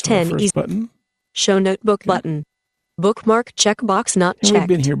Windows 10 Easy. Button. Show notebook button. Bookmark checkbox not checked. We've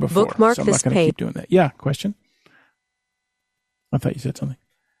been here before, Bookmark so I'm this not going to page. keep doing that. Yeah, question? I thought you said something.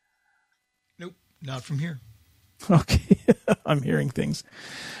 Nope, not from here. Okay, I'm hearing things.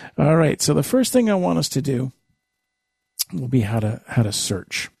 All right, so the first thing I want us to do will be how to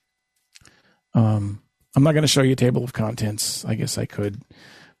search. I'm not going to show you a table of contents. I guess I could,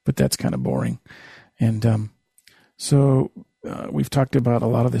 but that's kind of boring. And so we've talked about a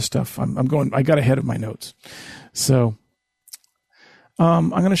lot of this stuff. I got ahead of my notes. So I'm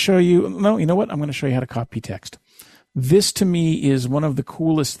going to show you. No, you know what? I'm going to show you how to copy text. This to me is one of the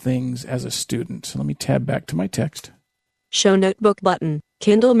coolest things as a student. So let me tab back to my text. Show notebook button.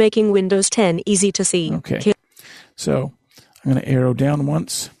 Kindle Making Windows 10 Easy to See. Okay. So I'm going to arrow down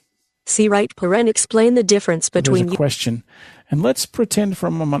once. See right paren. Explain the difference between. There's a question, and let's pretend for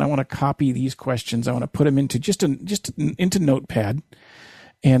a moment I want to copy these questions. I want to put them into into Notepad,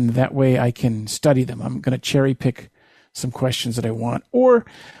 and that way I can study them. I'm going to cherry pick some questions that I want, or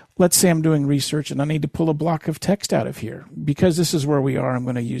let's say I'm doing research and I need to pull a block of text out of here because this is where we are. I'm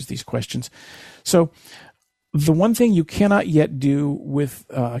going to use these questions. So the one thing you cannot yet do with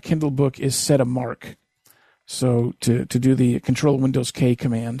a Kindle book is set a mark. So to do the Control Windows K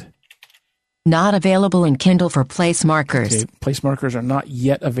command. Not available in Kindle for place markers. Okay, place markers are not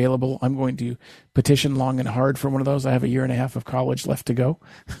yet available. I'm going to petition long and hard for one of those. I have a year and a half of college left to go.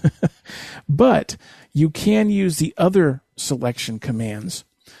 But you can use the other selection commands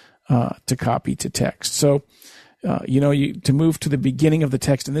to copy to text. So, to move to the beginning of the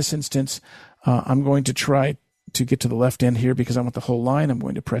text, in this instance, I'm going to try to get to the left end here because I want the whole line. I'm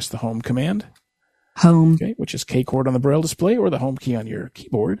going to press the home command. Home. Okay, which is K chord on the Braille display or the home key on your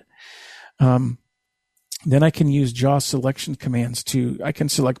keyboard. Then I can use JAWS selection commands I can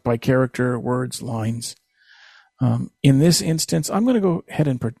select by character, words, lines. In this instance, I'm going to go ahead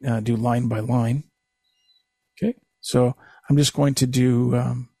and do line by line. Okay, so I'm just going to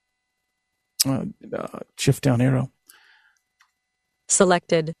do shift down arrow.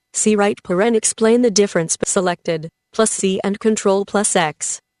 Selected. C right paren explain the difference. Selected. Plus C and control plus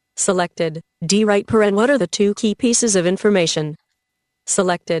X. Selected. D right paren what are the two key pieces of information?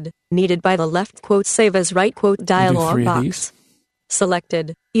 Selected. Needed by the left quote save as right quote dialog box.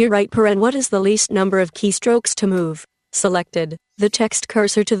 Selected. E right paren what is the least number of keystrokes to move? Selected. The text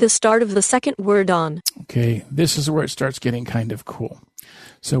cursor to the start of the second word on. Okay, this is where it starts getting kind of cool.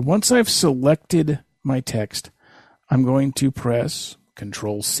 So once I've selected my text, I'm going to press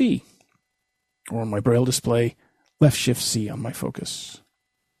Control C, or on my Braille display, left shift C on my focus.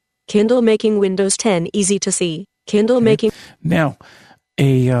 Kindle making Windows 10 easy to see. Kindle making. Now,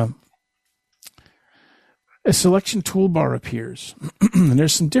 a selection toolbar appears, and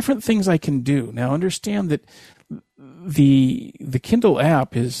there's some different things I can do. Now, understand that the Kindle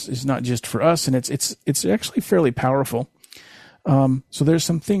app is not just for us, and it's actually fairly powerful. So there's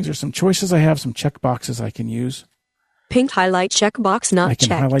some things, there's some choices I have, some check boxes I can use. Pink highlight checkbox not checked. I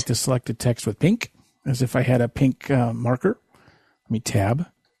can highlight the selected text with pink, as if I had a pink marker. Let me tab.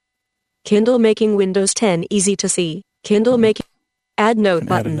 Kindle making Windows 10 easy to see. Kindle making add note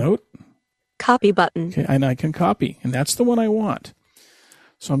button. Add a note. Copy button. Okay, and I can copy, and that's the one I want.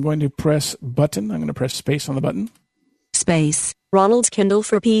 So I'm going to press button. I'm going to press space on the button. Space. Ronald's Kindle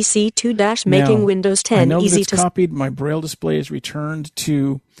for PC 2- making Windows 10 I know easy that it's copied. My Braille display is returned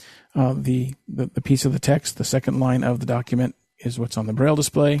to the piece of the text. The second line of the document is what's on the Braille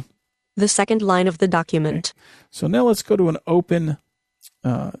display. The second line of the document. Okay. So now let's go to an open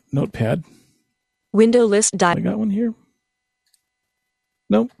notepad. Window list. I got one here.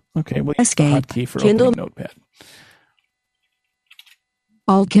 Nope. Okay. Well, Escape. Hotkey for Kindle opening notepad.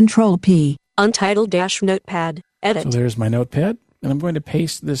 Alt Control P. Untitled -notepad. Edit. So there's my notepad, and I'm going to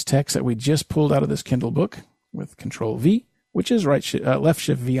paste this text that we just pulled out of this Kindle book with Control V, which is left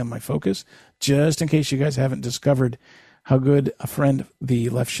shift V on my focus, just in case you guys haven't discovered how good a friend the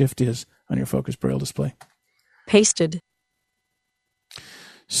left shift is on your Focus Braille display. Pasted.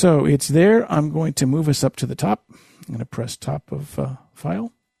 So it's there. I'm going to move us up to the top. I'm going to press top of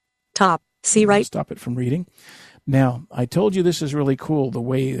file. Top. See right. Stop it from reading. Now, I told you this is really cool, the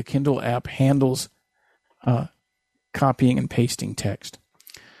way the Kindle app handles copying and pasting text.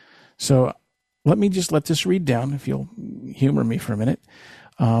 So let me just let this read down, if you'll humor me for a minute.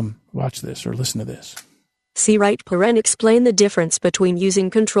 Watch this or listen to this. C right paren explain the difference between using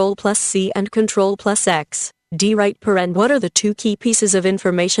Control plus C and Control plus X. D right paren what are the two key pieces of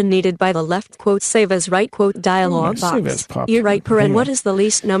information needed by the left quote save as right quote dialog box. E right paren what is the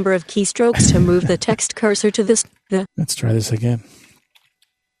least number of keystrokes to move the text cursor to this. Let's try this again.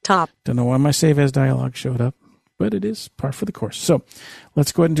 Top. Don't know why my save as dialog showed up, but it is par for the course. So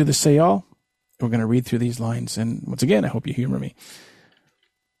let's go ahead and do the say all. We're going to read through these lines, and once again, I hope you humor me.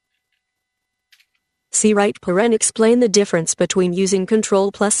 C right paren explain the difference between using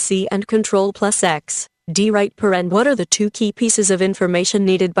Control plus C and Control plus X. D right paren what are the two key pieces of information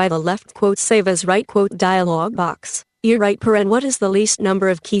needed by the left quote save as right quote dialog box. E right paren what is the least number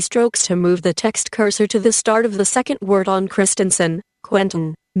of keystrokes to move the text cursor to the start of the second word on Christensen,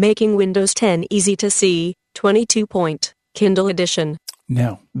 Quentin, making Windows 10 easy to see, 22 point, Kindle edition.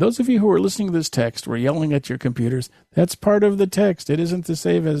 Now, those of you who are listening to this text were yelling at your computers. That's part of the text. It isn't the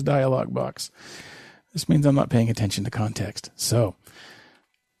save as dialog box. This means I'm not paying attention to context. So,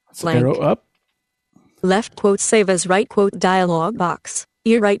 let's arrow up. Left quote save as right quote dialog box.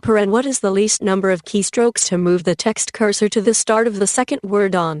 E right paren what is the least number of keystrokes to move the text cursor to the start of the second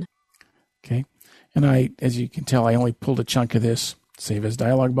word on. Okay. And as you can tell, I only pulled a chunk of this save as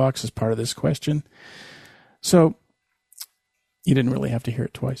dialog box as part of this question. So, you didn't really have to hear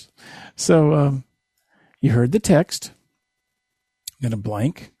it twice. So, you heard the text. I'm going to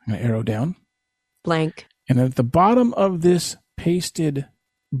blank. I'm going to arrow down. Blank. And at the bottom of this pasted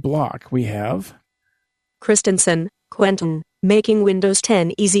block, we have Christensen, Quentin, making Windows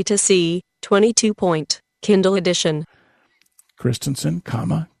 10 easy to see, 22 point, Kindle edition. Christensen,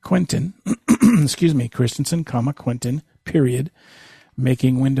 Quentin, excuse me, Christensen, Quentin, period,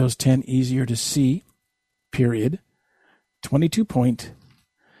 making Windows 10 easier to see, period, 22 point,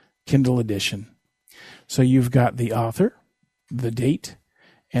 Kindle edition. So you've got the author, the date,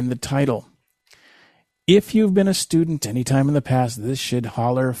 and the title. If you've been a student any time in the past, this should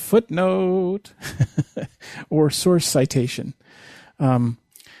holler footnote or source citation. I'm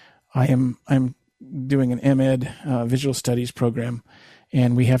doing an MEd visual studies program,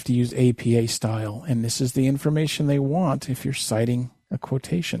 and we have to use APA style. And this is the information they want if you're citing a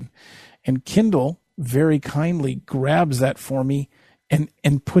quotation. And Kindle very kindly grabs that for me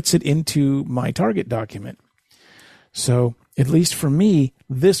and puts it into my target document. So at least for me,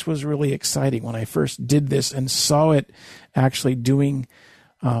 this was really exciting when I first did this and saw it actually doing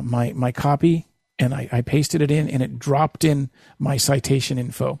my copy, and I pasted it in and it dropped in my citation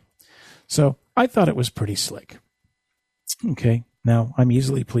info. So I thought it was pretty slick. Okay, now I'm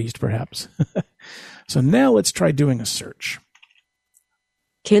easily pleased perhaps. So now let's try doing a search.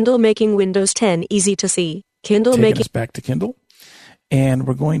 Kindle making Windows 10 easy to see. Kindle Taking making us back to Kindle. And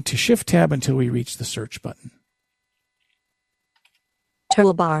we're going to Shift Tab until we reach the search button.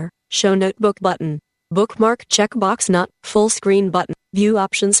 toolbar, show notebook button, bookmark checkbox not, full screen button, view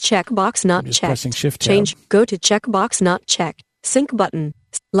options checkbox not just checked, pressing Shift Tab. change, go to checkbox not checked, sync button,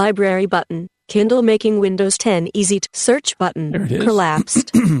 library button, Kindle making Windows 10 easy to search button, There it is.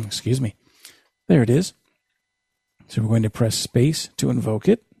 collapsed, Excuse me. There it is. So we're going to press space to invoke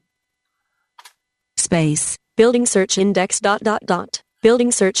it. Space. building search index ...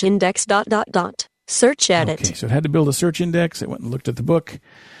 building search index ... search edit. Okay, so it had to build a search index. It went and looked at the book.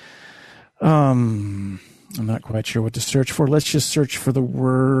 I'm not quite sure what to search for. Let's just search for the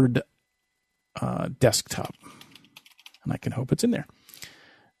word desktop. And I can hope it's in there.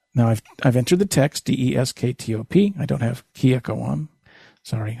 Now I've entered the text, DESKTOP. I don't have key echo on.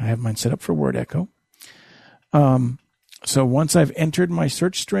 Sorry, I have mine set up for word echo. So once I've entered my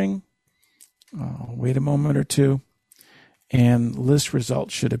search string, I'll wait a moment or two, and list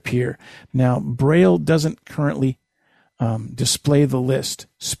results should appear. Now, Braille doesn't currently display the list.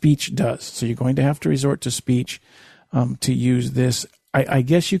 Speech does. So you're going to have to resort to speech to use this. I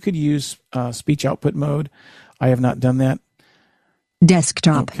guess you could use speech output mode. I have not done that.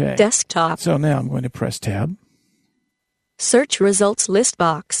 Desktop. Okay. Desktop. So now I'm going to press Tab. Search results list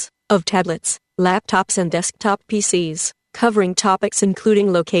box of tablets, laptops, and desktop PCs, covering topics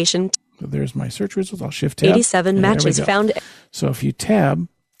including location. So there's my search results. I'll Shift Tab. 87 and there we matches go. found. So if you tab,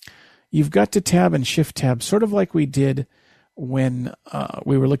 you've got to tab and Shift Tab, sort of like we did when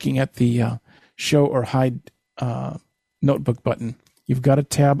we were looking at the show or hide notebook button. You've got to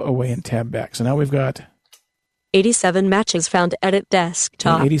tab away and tab back. So now we've got 87 matches found. Edit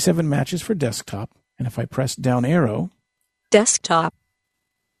desktop. 87 matches for desktop. And if I press down arrow, Desktop.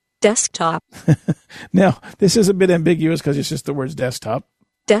 Desktop. now this is a bit ambiguous because it's just the words desktop.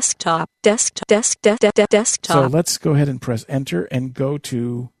 Desktop. Desktop. So let's go ahead and press enter and go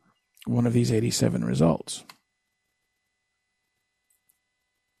to one of these 87 results.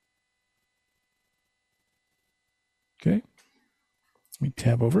 Okay. Let me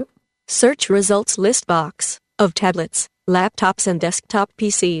tab over. Search results list box of tablets, laptops, and desktop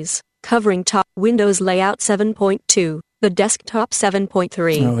PCs, covering top Windows Layout 7.2, the desktop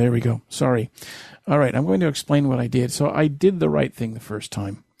 7.3. Oh, there we go. Sorry. All right, I'm going to explain what I did. So I did the right thing the first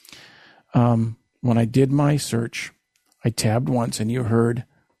time. When I did my search, I tabbed once, and you heard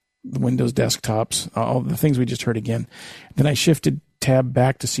the Windows desktops, all the things we just heard again. Then I shifted tab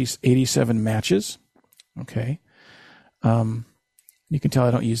back to see 87 matches. Okay. You can tell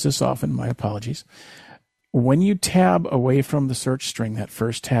I don't use this often. My apologies. When you tab away from the search string, that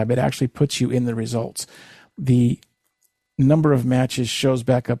first tab, it actually puts you in the results. The number of matches shows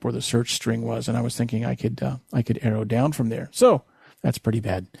back up where the search string was, and I was thinking I could arrow down from there. So that's pretty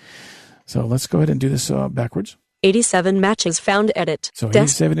bad. So let's go ahead and do this backwards. 87 matches found. Edit. So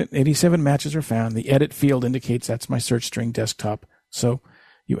 87 matches are found. The edit field indicates that's my search string desktop. So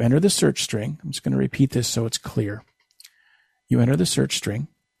you enter the search string. I'm just going to repeat this so it's clear. You enter the search string.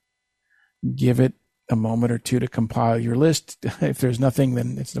 Give it a moment or two to compile your list. If there's nothing,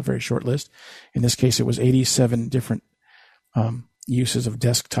 then it's a very short list. In this case, it was 87 different uses of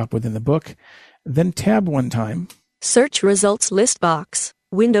desktop within the book. Then tab one time. Search results list box.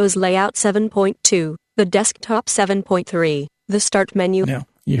 Windows Layout 7.2. The desktop 7.3. The start menu. Now,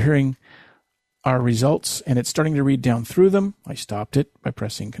 you're hearing our results, and it's starting to read down through them. I stopped it by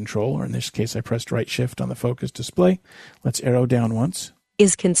pressing Control, or in this case, I pressed right Shift on the focus display. Let's arrow down once.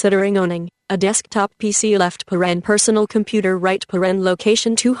 Is considering owning a desktop PC left paren personal computer right paren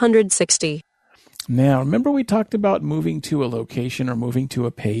location 260. Now, remember we talked about moving to a location or moving to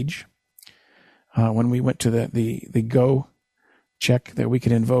a page when we went to the go check that we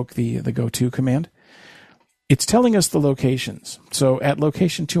could invoke the go to command. It's telling us the locations. So at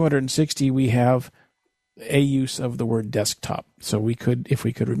location 260, we have a use of the word desktop. So we could, if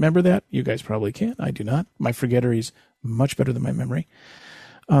we could remember that, you guys probably can. I do not. My forgettery is much better than my memory.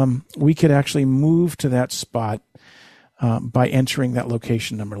 We could actually move to that spot by entering that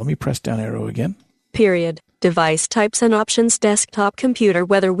location number. Let me press down arrow again. Period. Device types and options. Desktop computer,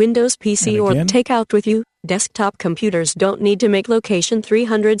 whether Windows PC or take out with you. Desktop computers don't need to make location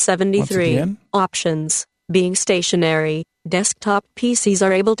 373. Options. Being stationary. Desktop PCs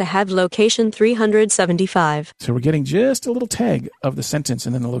are able to have location 375. So we're getting just a little tag of the sentence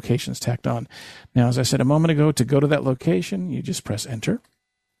and then the location's tacked on. Now, as I said a moment ago, to go to that location, you just press enter.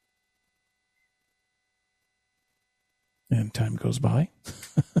 And time goes by.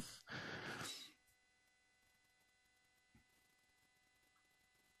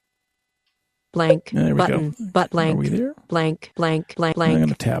 Blank. There we button. go. But blank. Are we there? Blank. Blank. Blank. I'm going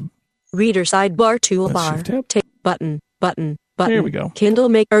Blank. to tab. Reader sidebar toolbar. Shift tab. Button. Button. Button. There we go. Kindle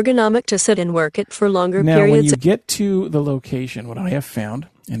make ergonomic to sit and work it for longer Now, when periods. you get to the location, what I have found,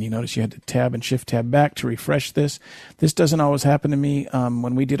 and you notice you had to tab and shift tab back to refresh this. This doesn't always happen to me.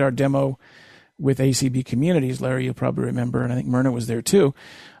 When we did our demo with ACB Communities, Larry, you'll probably remember, and I think Myrna was there too,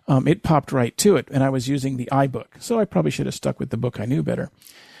 it popped right to it, and I was using the iBook. So I probably should have stuck with the book I knew better.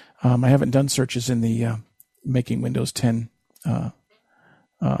 I haven't done searches in the Making Windows 10. I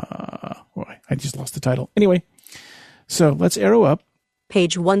just lost the title. Anyway, so let's arrow up.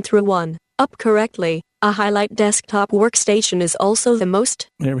 Page 1 through 1. Up correctly. A highlight desktop workstation is also the most.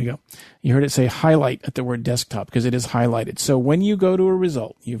 There we go. You heard it say highlight at the word desktop because it is highlighted. So when you go to a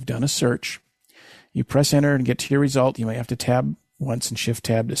result, you've done a search, you press enter and get to your result. You may have to tab once and shift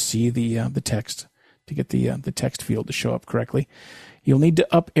tab to see the text, to get the text field to show up correctly. You'll need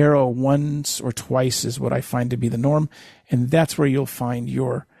to up arrow once or twice is what I find to be the norm, and that's where you'll find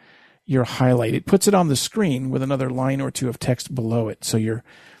your highlight. It puts it on the screen with another line or two of text below it, so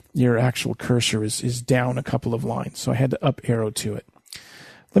your actual cursor is down a couple of lines. So I had to up arrow to it.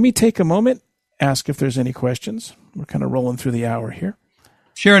 Let me take a moment, ask if there's any questions. We're kind of rolling through the hour here.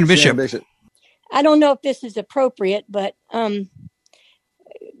 Sharon Bishop. I don't know if this is appropriate, but I'm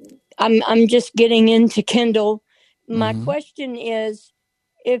just getting into Kindle. My question is,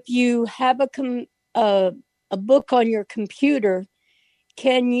 if you have a book on your computer,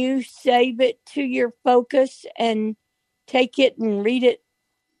 can you save it to your Focus and take it and read it,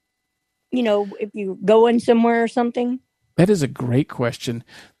 if you go in somewhere or something? That is a great question.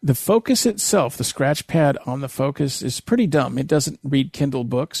 The Focus itself, the scratch pad on the Focus, is pretty dumb. It doesn't read Kindle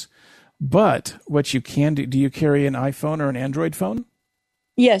books. But what you can do you carry an iPhone or an Android phone?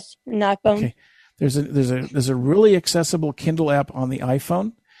 Yes, an iPhone. Okay. There's a really accessible Kindle app on the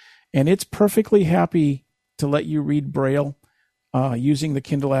iPhone, and it's perfectly happy to let you read Braille using the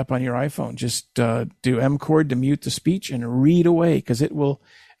Kindle app on your iPhone. Just do M-Chord to mute the speech and read away, because it will.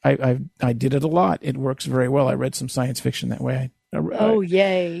 I did it a lot. It works very well. I read some science fiction that way.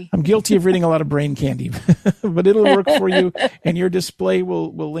 Yay. I'm guilty of reading a lot of brain candy, but it'll work for you, and your display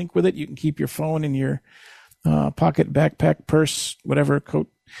will link with it. You can keep your phone in your pocket, backpack, purse, whatever,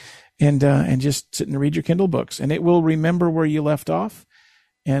 coat, and just sit and read your Kindle books, and it will remember where you left off.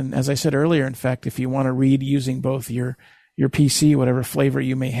 And as I said earlier, in fact, if you want to read using both your PC, whatever flavor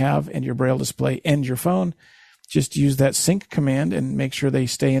you may have, and your Braille display and your phone, just use that sync command and make sure they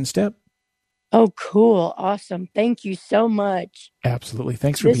stay in step. Oh, cool. Awesome. Thank you so much. Absolutely.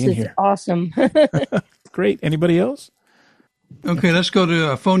 Thanks for being here. This is awesome. Great. Anybody else? Okay, let's go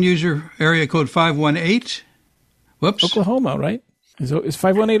to a phone user, area code 518. Whoops. Oklahoma, right? Is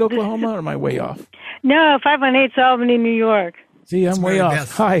 518 Oklahoma, or am I way off? No, 518 is Albany, New York. See, I'm way off.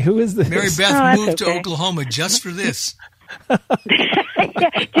 Beth. Hi, who is this? Mary Beth moved to okay. Oklahoma just for this. Yeah,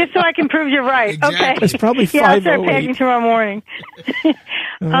 just so I can prove you're right. Exactly. Okay. It's probably 508. Yeah, I'll start packing tomorrow morning.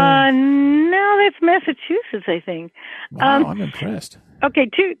 No, that's Massachusetts, I think. Wow, I'm impressed. Okay,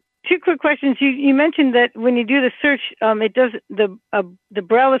 two quick questions. You mentioned that when you do the search, it does the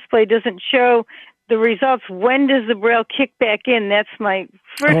Braille display doesn't show the results. When does the Braille kick back in? That's my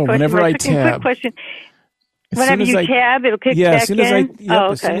first question. Whenever my I second tab. quick question. Whenever you tab, it'll kick yeah, back as soon as in?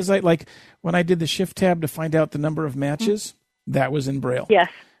 as soon as when I did the shift tab to find out the number of matches, that was in Braille. Yes.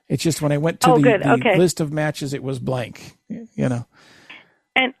 It's just when I went to the list of matches, it was blank,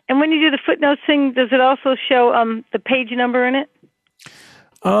 And when you do the footnotes thing, does it also show the page number in it?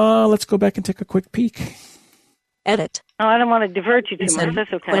 Let's go back and take a quick peek. Edit. Oh, I don't want to divert you too much.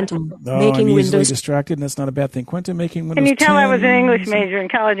 That's okay. Quentin. No, Making I'm easily Windows. distracted, and that's not a bad thing. Quentin making Windows Can you tell 10. I was an English major in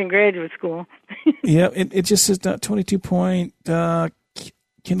college and graduate school? Yeah, it just says 22-point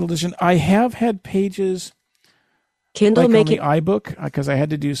Kindle edition. I have had pages Kindle on making the iBook because I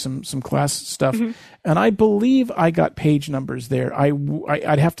had to do some class stuff, and I believe I got page numbers there.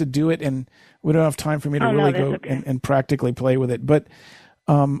 I'd have to do it, and we don't have time for me to really go and practically play with it. But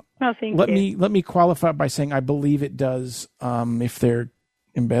let me qualify by saying I believe it does if they're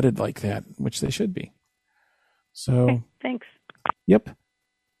embedded like that, which they should be. So okay, thanks. Yep.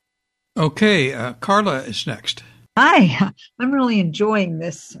 Okay, Carla is next. Hi, I'm really enjoying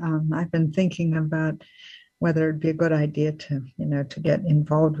this. I've been thinking about whether it'd be a good idea to, to get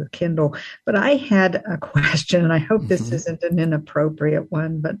involved with Kindle. But I had a question, and I hope this isn't an inappropriate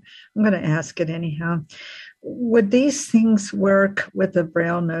one, but I'm going to ask it anyhow. Would these things work with the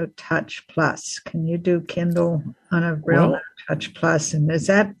Braille Note Touch Plus? Can you do Kindle on a Braille Note Touch Plus? And is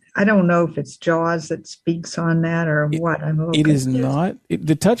that, I don't know if it's JAWS that speaks on that or what. I'm a little confused. Is not.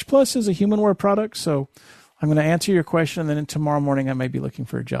 The Touch Plus is a HumanWare product, so I'm going to answer your question, and then tomorrow morning I may be looking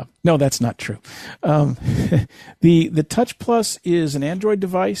for a job. No, that's not true. The Touch Plus is an Android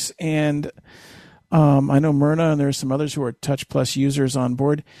device, and I know Myrna and there are some others who are Touch Plus users on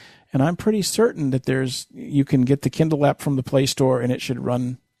board, and I'm pretty certain that you can get the Kindle app from the Play Store, and it should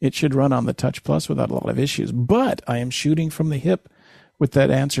run on the Touch Plus without a lot of issues. But I am shooting from the hip with that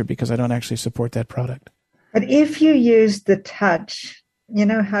answer because I don't actually support that product. But if you use the Touch, you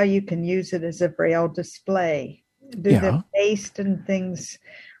know how you can use it as a Braille display. Do the paste and things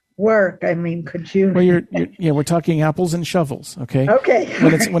work? I mean, could you? Well, we're talking apples and shovels, okay? Okay.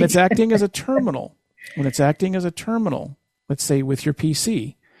 When it's acting as a terminal, let's say with your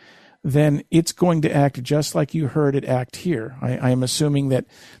PC, then it's going to act just like you heard it act here. I am assuming that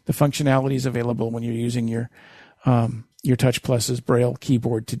the functionality is available when you're using your Touch Plus's Braille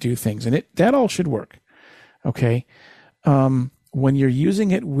keyboard to do things, and that all should work, okay? When you're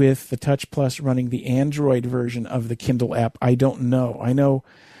using it with the Touch Plus running the Android version of the Kindle app, I don't know. I know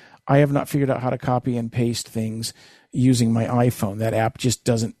I have not figured out how to copy and paste things using my iPhone. That app just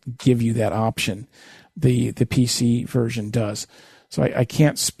doesn't give you that option. The PC version does. So I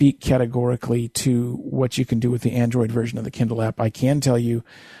can't speak categorically to what you can do with the Android version of the Kindle app. I can tell you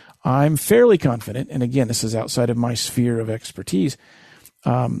I'm fairly confident, and again, this is outside of my sphere of expertise,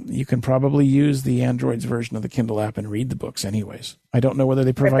 you can probably use the Android's version of the Kindle app and read the books anyways. I don't know whether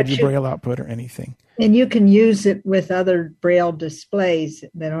they provide you Braille output or anything. And you can use it with other Braille displays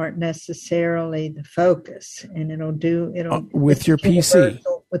that aren't necessarily the focus, and it'll with your PC.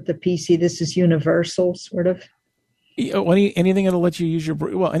 With the PC, this is universal, sort of. Anything that'll let you use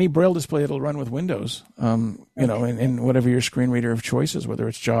any Braille display that'll run with Windows, and whatever your screen reader of choice is, whether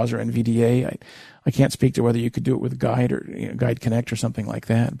it's JAWS or NVDA. I can't speak to whether you could do it with Guide or Guide Connect or something like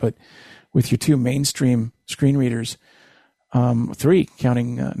that. But with your two mainstream screen readers, 3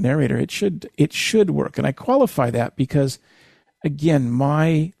 counting Narrator, it should work. And I qualify that because, again,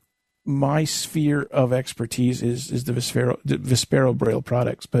 my sphere of expertise is the Vispero Braille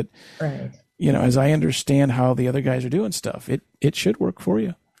products, but. Right. As I understand how the other guys are doing stuff, it should work for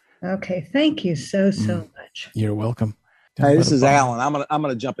you. Okay, thank you so much. You're welcome. Hey, this is Alan. I'm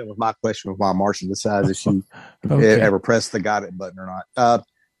gonna jump in with my question while Marcia decides if she ever pressed the got it button or not.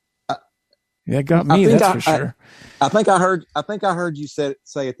 That got me. That's for sure. I think I heard you say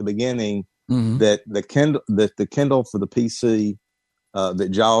at the beginning that the Kindle for the PC that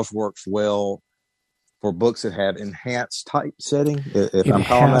JAWS works well for books that have enhanced typesetting. If I'm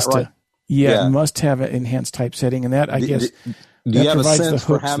calling that right. Yeah, it must have an enhanced typesetting, and that I guess. Do you have a sense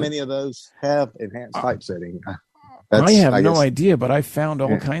for how many of those have enhanced typesetting? I have no idea, but I found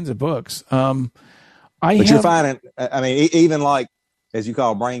all kinds of books. You're finding, I mean, even like, as you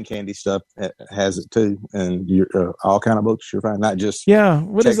call brain candy stuff, has it too, and all kind of books you're finding, not just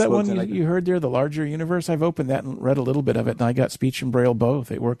what is that one you heard there? The Larger Universe. I've opened that and read a little bit of it, and I got speech and Braille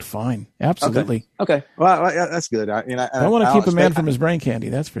both. It worked fine, absolutely. Okay. Well, that's good. I want to keep a man from his brain candy.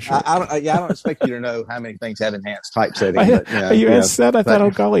 That's for sure. I don't expect you to know how many things have enhanced typesetting. You asked that. I thought,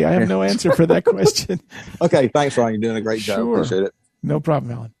 oh golly, I have no answer for that question. Okay, thanks, Ron. You're doing a great job. Appreciate it. No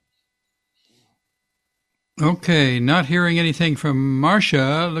problem, Alan. Okay, not hearing anything from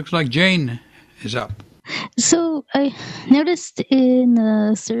Marcia. Looks like Jane is up. So I noticed in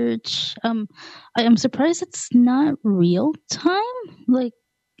the search, I am surprised it's not real time. Like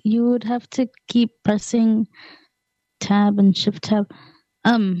you would have to keep pressing tab and shift tab.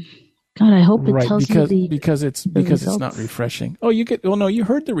 God, I hope it tells you because it's not refreshing. Oh, you get. Well, no, you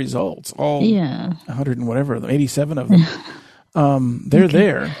heard the results. All 100 and whatever, 87 of them. They're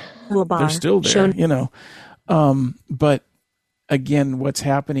there. They're still there. But again, what's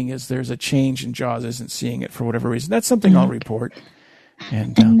happening is there's a change and JAWS isn't seeing it for whatever reason. That's something I'll report,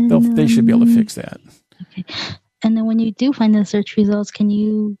 and they should be able to fix that. Okay. And then when you do find the search results, can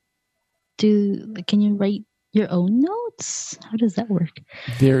you write your own notes? How does that work?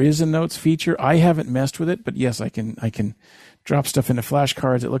 There is a notes feature. I haven't messed with it, but yes, I can drop stuff into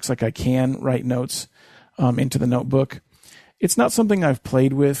flashcards. It looks like I can write notes into the notebook. It's not something I've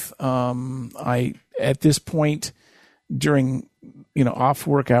played with. At this point, during off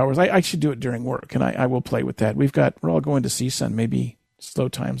work hours, I should do it during work, and I will play with that. We're all going to CSUN. Maybe slow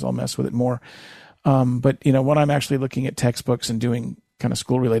times I'll mess with it more. But when I'm actually looking at textbooks and doing kind of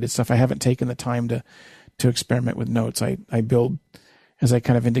school related stuff, I haven't taken the time to to experiment with notes. I build, as I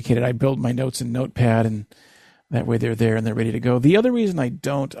kind of indicated, I build my notes in Notepad, and that way they're there and they're ready to go. The other reason I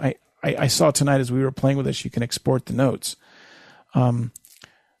don't, I saw tonight as we were playing with this, you can export the notes.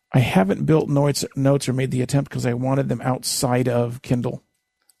 I haven't built notes or made the attempt because I wanted them outside of Kindle.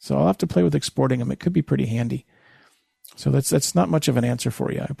 So I'll have to play with exporting them. It could be pretty handy. So that's not much of an answer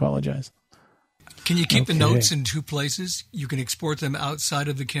for you. I apologize. Can you keep the notes in two places? You can export them outside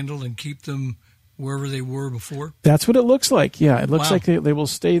of the Kindle and keep them wherever they were before? That's what it looks like. Yeah, it looks like they will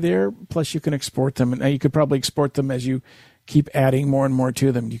stay there. Plus, you can export them. And you could probably export them as you keep adding more and more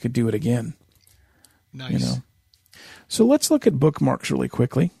to them. You could do it again. Nice. So let's look at bookmarks really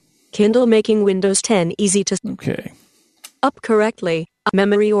quickly. Kindle making Windows 10 easy to up correctly.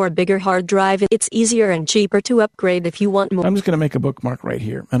 Memory or bigger hard drive. It's easier and cheaper to upgrade if you want more. I'm just going to make a bookmark right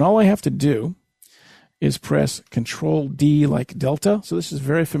here. And all I have to do is press Control D like Delta. So this is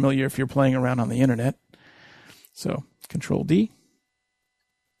very familiar if you're playing around on the internet. So Control D.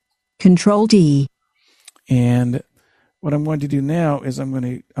 Control D. And what I'm going to do now is I'm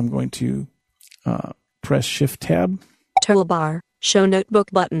going to press Shift Tab. Toolbar. Show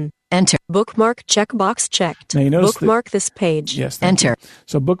notebook button. Enter. Bookmark checkbox checked. Now you notice bookmark this page. Yes. Enter.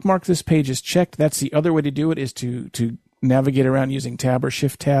 So bookmark this page is checked. That's the other way to do it, is to navigate around using Tab or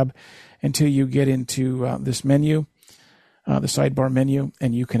Shift Tab until you get into this menu, the sidebar menu,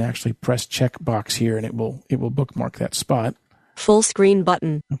 and you can actually press checkbox here, and it will bookmark that spot. Full screen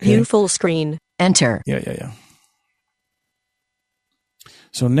button. View full screen. Enter. Yeah.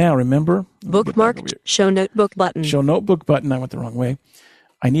 So now remember, bookmarked. Show notebook button. Show notebook button. I went the wrong way.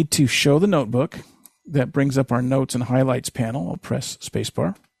 I need to show the notebook. That brings up our notes and highlights panel. I'll press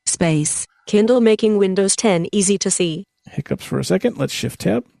spacebar. Space. Kindle making Windows 10 easy to see. Hiccups for a second. Let's Shift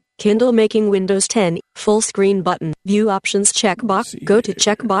Tab. Kindle making Windows 10 full screen button. View options checkbox. Go to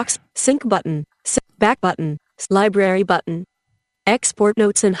checkbox. Sync button. Back button. Library button. Export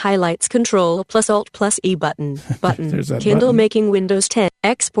notes and highlights. Control plus Alt plus E button. There's that Kindle button. making Windows 10.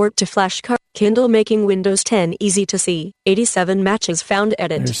 Export to flashcard. Kindle making Windows 10 easy to see. 87 matches found.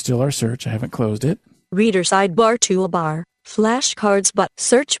 Edit. There's still our search. I haven't closed it. Reader sidebar toolbar. Flashcards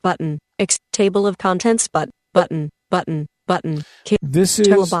search button. Table of contents button. This is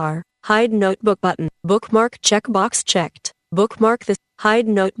toolbar. Hide notebook button. Bookmark checkbox checked. Bookmark this. Hide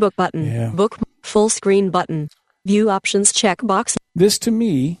notebook button. Yeah. Full screen button. View options checkbox. This to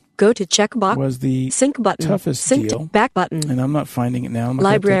me Go to checkbox. was the sync button. toughest Sync deal. Back button. And I'm not finding it now. I'm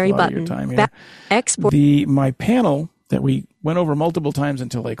Library take a lot of button. your time here. Back. Export. My panel that we went over multiple times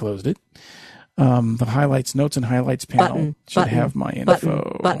until I closed it. The highlights, notes, and highlights panel should have my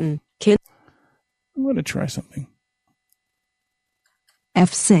info. Button. I'm going to try something.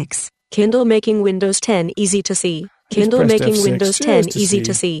 F6. Kindle making Windows 10 easy to see. Just Kindle pressed making F6 Windows just 10 to easy see.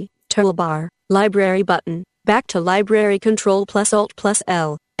 to see. Toolbar. Library button. Back to library. Control plus Alt plus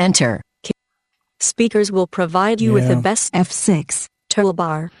L. Enter. Speakers will provide you with the Yeah. best. F6.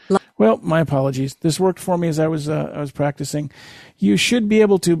 Toolbar. Well, my apologies. This worked for me as I was practicing. You should be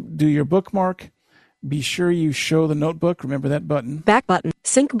able to do your bookmark. Be sure you show the notebook. Remember that button. Back button.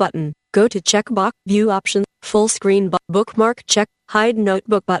 Sync button. Go to checkbox. View options. Full screen. Bookmark check. Hide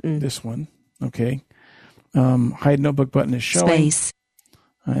notebook button. This one. Okay. Hide notebook button is showing. Space.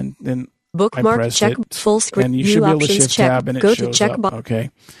 And then I Bookmark pressed check. it, Full screen. and you View should be able to options Shift check. Tab and it Go shows to up. checkbox. Okay.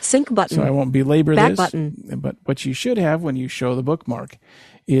 Sync button. So I won't belabor Back this. button. But what you should have when you show the bookmark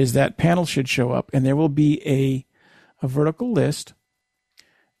is that panel should show up, and there will be a vertical list,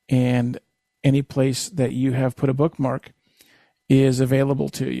 and any place that you have put a bookmark is available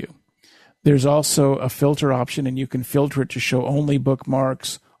to you. There's also a filter option, and you can filter it to show only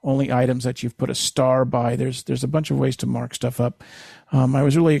bookmarks, only items that you've put a star by. There's a bunch of ways to mark stuff up. I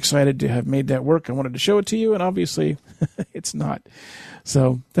was really excited to have made that work. I wanted to show it to you, and obviously it's not.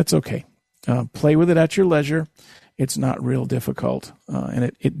 So that's okay. Play with it at your leisure. It's not real difficult,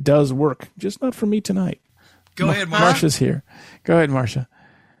 and it does work, just not for me tonight. Go ahead, Marsha. Marsha's here. Go ahead, Marsha.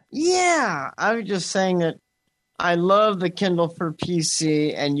 Yeah, I was just saying that I love the Kindle for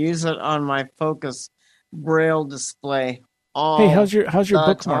PC and use it on my Focus Braille display. Hey, how's your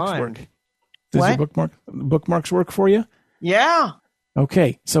bookmarks time. work? Does What? your bookmarks work for you? Yeah,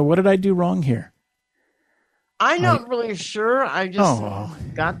 Okay, so what did I do wrong here? I'm not really sure. I just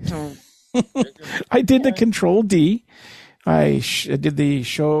got to. I did the Control D. I did the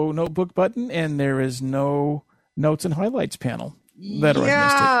Show Notebook button, and there is no Notes and Highlights panel. I've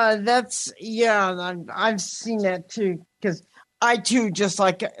seen that too because I too just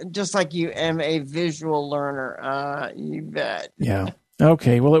like you am a visual learner. You bet. Yeah.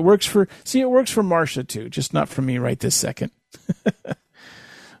 Okay. Well, it works for Marsha too, just not for me right this second.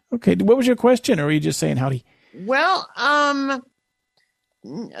 Okay. What was your question, or were you just saying howdy? Well,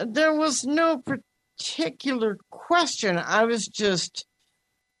 there was no particular question. I was just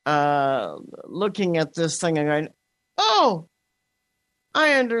looking at this thing and going, "Oh,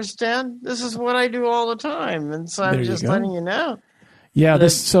 I understand. This is what I do all the time," and so I'm just letting you know. Yeah,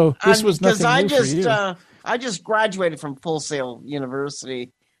 this was nothing new for you. I just graduated from Full Sail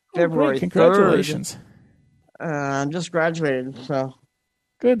University Oh, February great. Congratulations. 3rd. I'm just graduated, so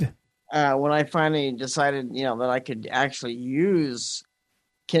good. When I finally decided, that I could actually use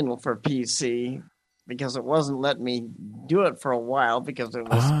Kindle for PC, because it wasn't letting me do it for a while, because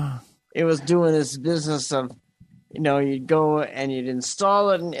it was doing this business of, you'd go and you'd install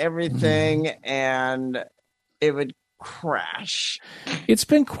it and everything, and it would crash. It's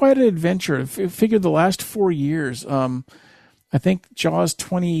been quite an adventure. Figure the last 4 years. I think JAWS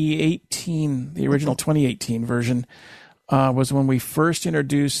 2018, the original 2018 version, was when we first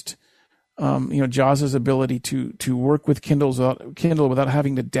introduced, JAWS's ability to work with Kindle without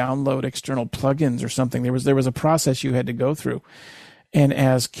having to download external plugins or something. There was a process you had to go through. And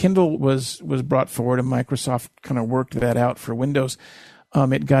as Kindle was brought forward and Microsoft kind of worked that out for Windows,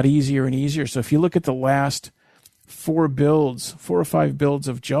 it got easier and easier. So if you look at the last 4 or 5 builds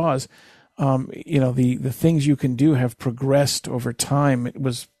of JAWS, the things you can do have progressed over time. It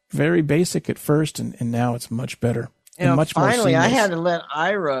was very basic at first, and now it's much better. And much finally, more I had to let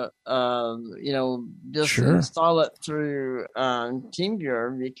Ira, just install it through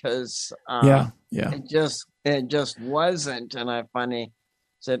TeamViewer, because it just wasn't. And I finally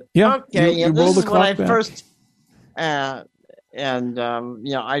said, okay, this is when I first, I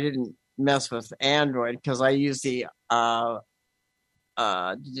didn't mess with Android because I use the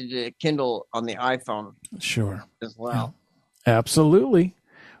Kindle on the iPhone. Sure. As well. Absolutely.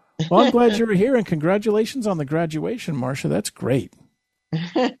 Well, I'm glad you're here, and congratulations on the graduation, Marcia. That's great.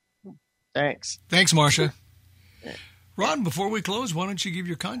 Thanks. Thanks, Marcia. Ron, before we close, why don't you give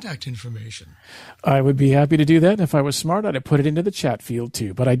your contact information? I would be happy to do that. If I was smart, I'd have put it into the chat field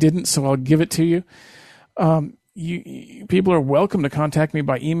too, but I didn't, so I'll give it to you. People are welcome to contact me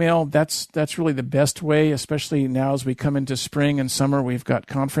by email. That's really the best way, especially now as we come into spring and summer. We've got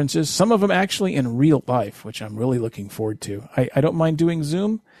conferences, some of them actually in real life, which I'm really looking forward to. I don't mind doing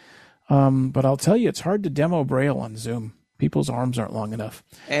Zoom, but I'll tell you, it's hard to demo Braille on Zoom. People's arms aren't long enough.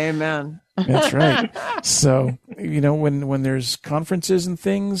 Amen. That's right. So, when there's conferences and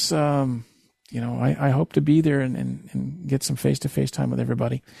things, I hope to be there and get some face-to-face time with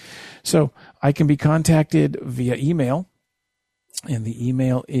everybody. So I can be contacted via email, and the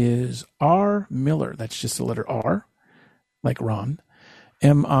email is rmiller. That's just the letter R, like Ron,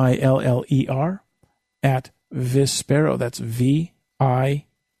 Miller @Vispero. That's Vispero,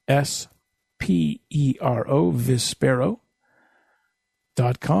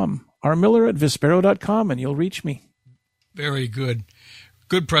 Vispero.com. rmiller@Vispero.com, and you'll reach me. Very good.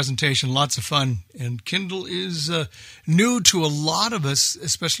 Good presentation, lots of fun. And Kindle is new to a lot of us,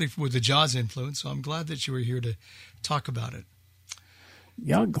 especially with the JAWS influence. So I'm glad that you were here to talk about it.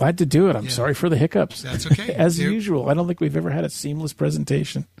 Yeah, glad to do it. I'm sorry for the hiccups. That's okay. As usual, I don't think we've ever had a seamless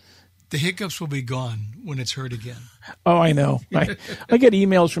presentation. The hiccups will be gone when it's heard again. Oh, I know. I get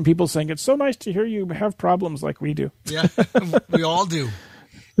emails from people saying, it's so nice to hear you have problems like we do. Yeah, we all do.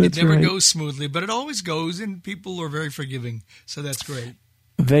 That's it never right. goes smoothly, but it always goes, and people are very forgiving. So that's great.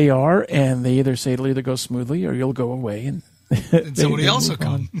 They are, and they either say it'll either go smoothly or you'll go away, and somebody else will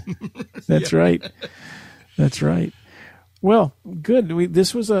come. That's right. That's right. Well, good.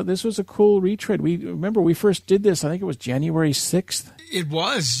 This was a cool retread. We first did this. I think it was January 6th. It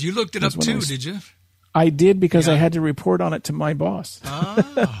was. You looked it up too, did you? I did, because I had to report on it to my boss.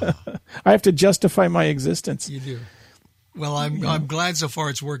 I have to justify my existence. You do. Well, I'm glad so far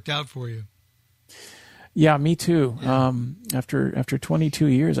it's worked out for you. Yeah, me too. Yeah. After 22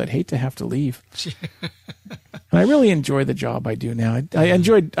 years, I'd hate to have to leave. And I really enjoy the job I do now. I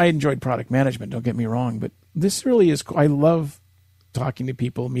enjoyed product management. Don't get me wrong, but this really is. I love talking to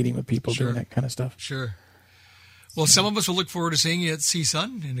people, meeting with people, doing that kind of stuff. Sure. Well, some of us will look forward to seeing you at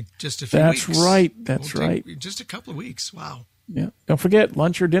CSUN in just a few weeks. That's right. That's right. Just a couple of weeks. Wow. Yeah. Don't forget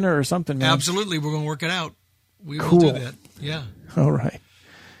lunch or dinner or something, man. Absolutely. We're going to work it out. We will do that. Yeah. All right.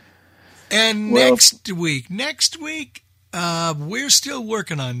 And next week, we're still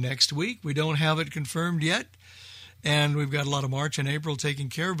working on next week. We don't have it confirmed yet. And we've got a lot of March and April taken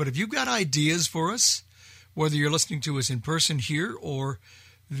care of. But if you've got ideas for us, whether you're listening to us in person here or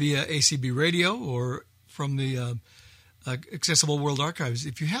via ACB Radio or from the Accessible World Archives,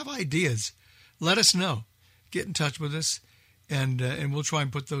 if you have ideas, let us know. Get in touch with us, and we'll try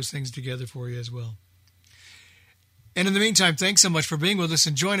and put those things together for you as well. And in the meantime, thanks so much for being with us,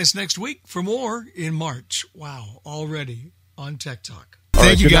 and join us next week for more in March. Wow, already on Tech Talk.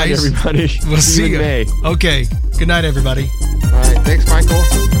 Thank you, guys. Good night, everybody. We'll see you. in May. Okay. Good night, everybody. All right. Thanks, Michael.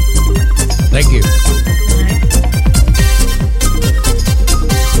 Thank you.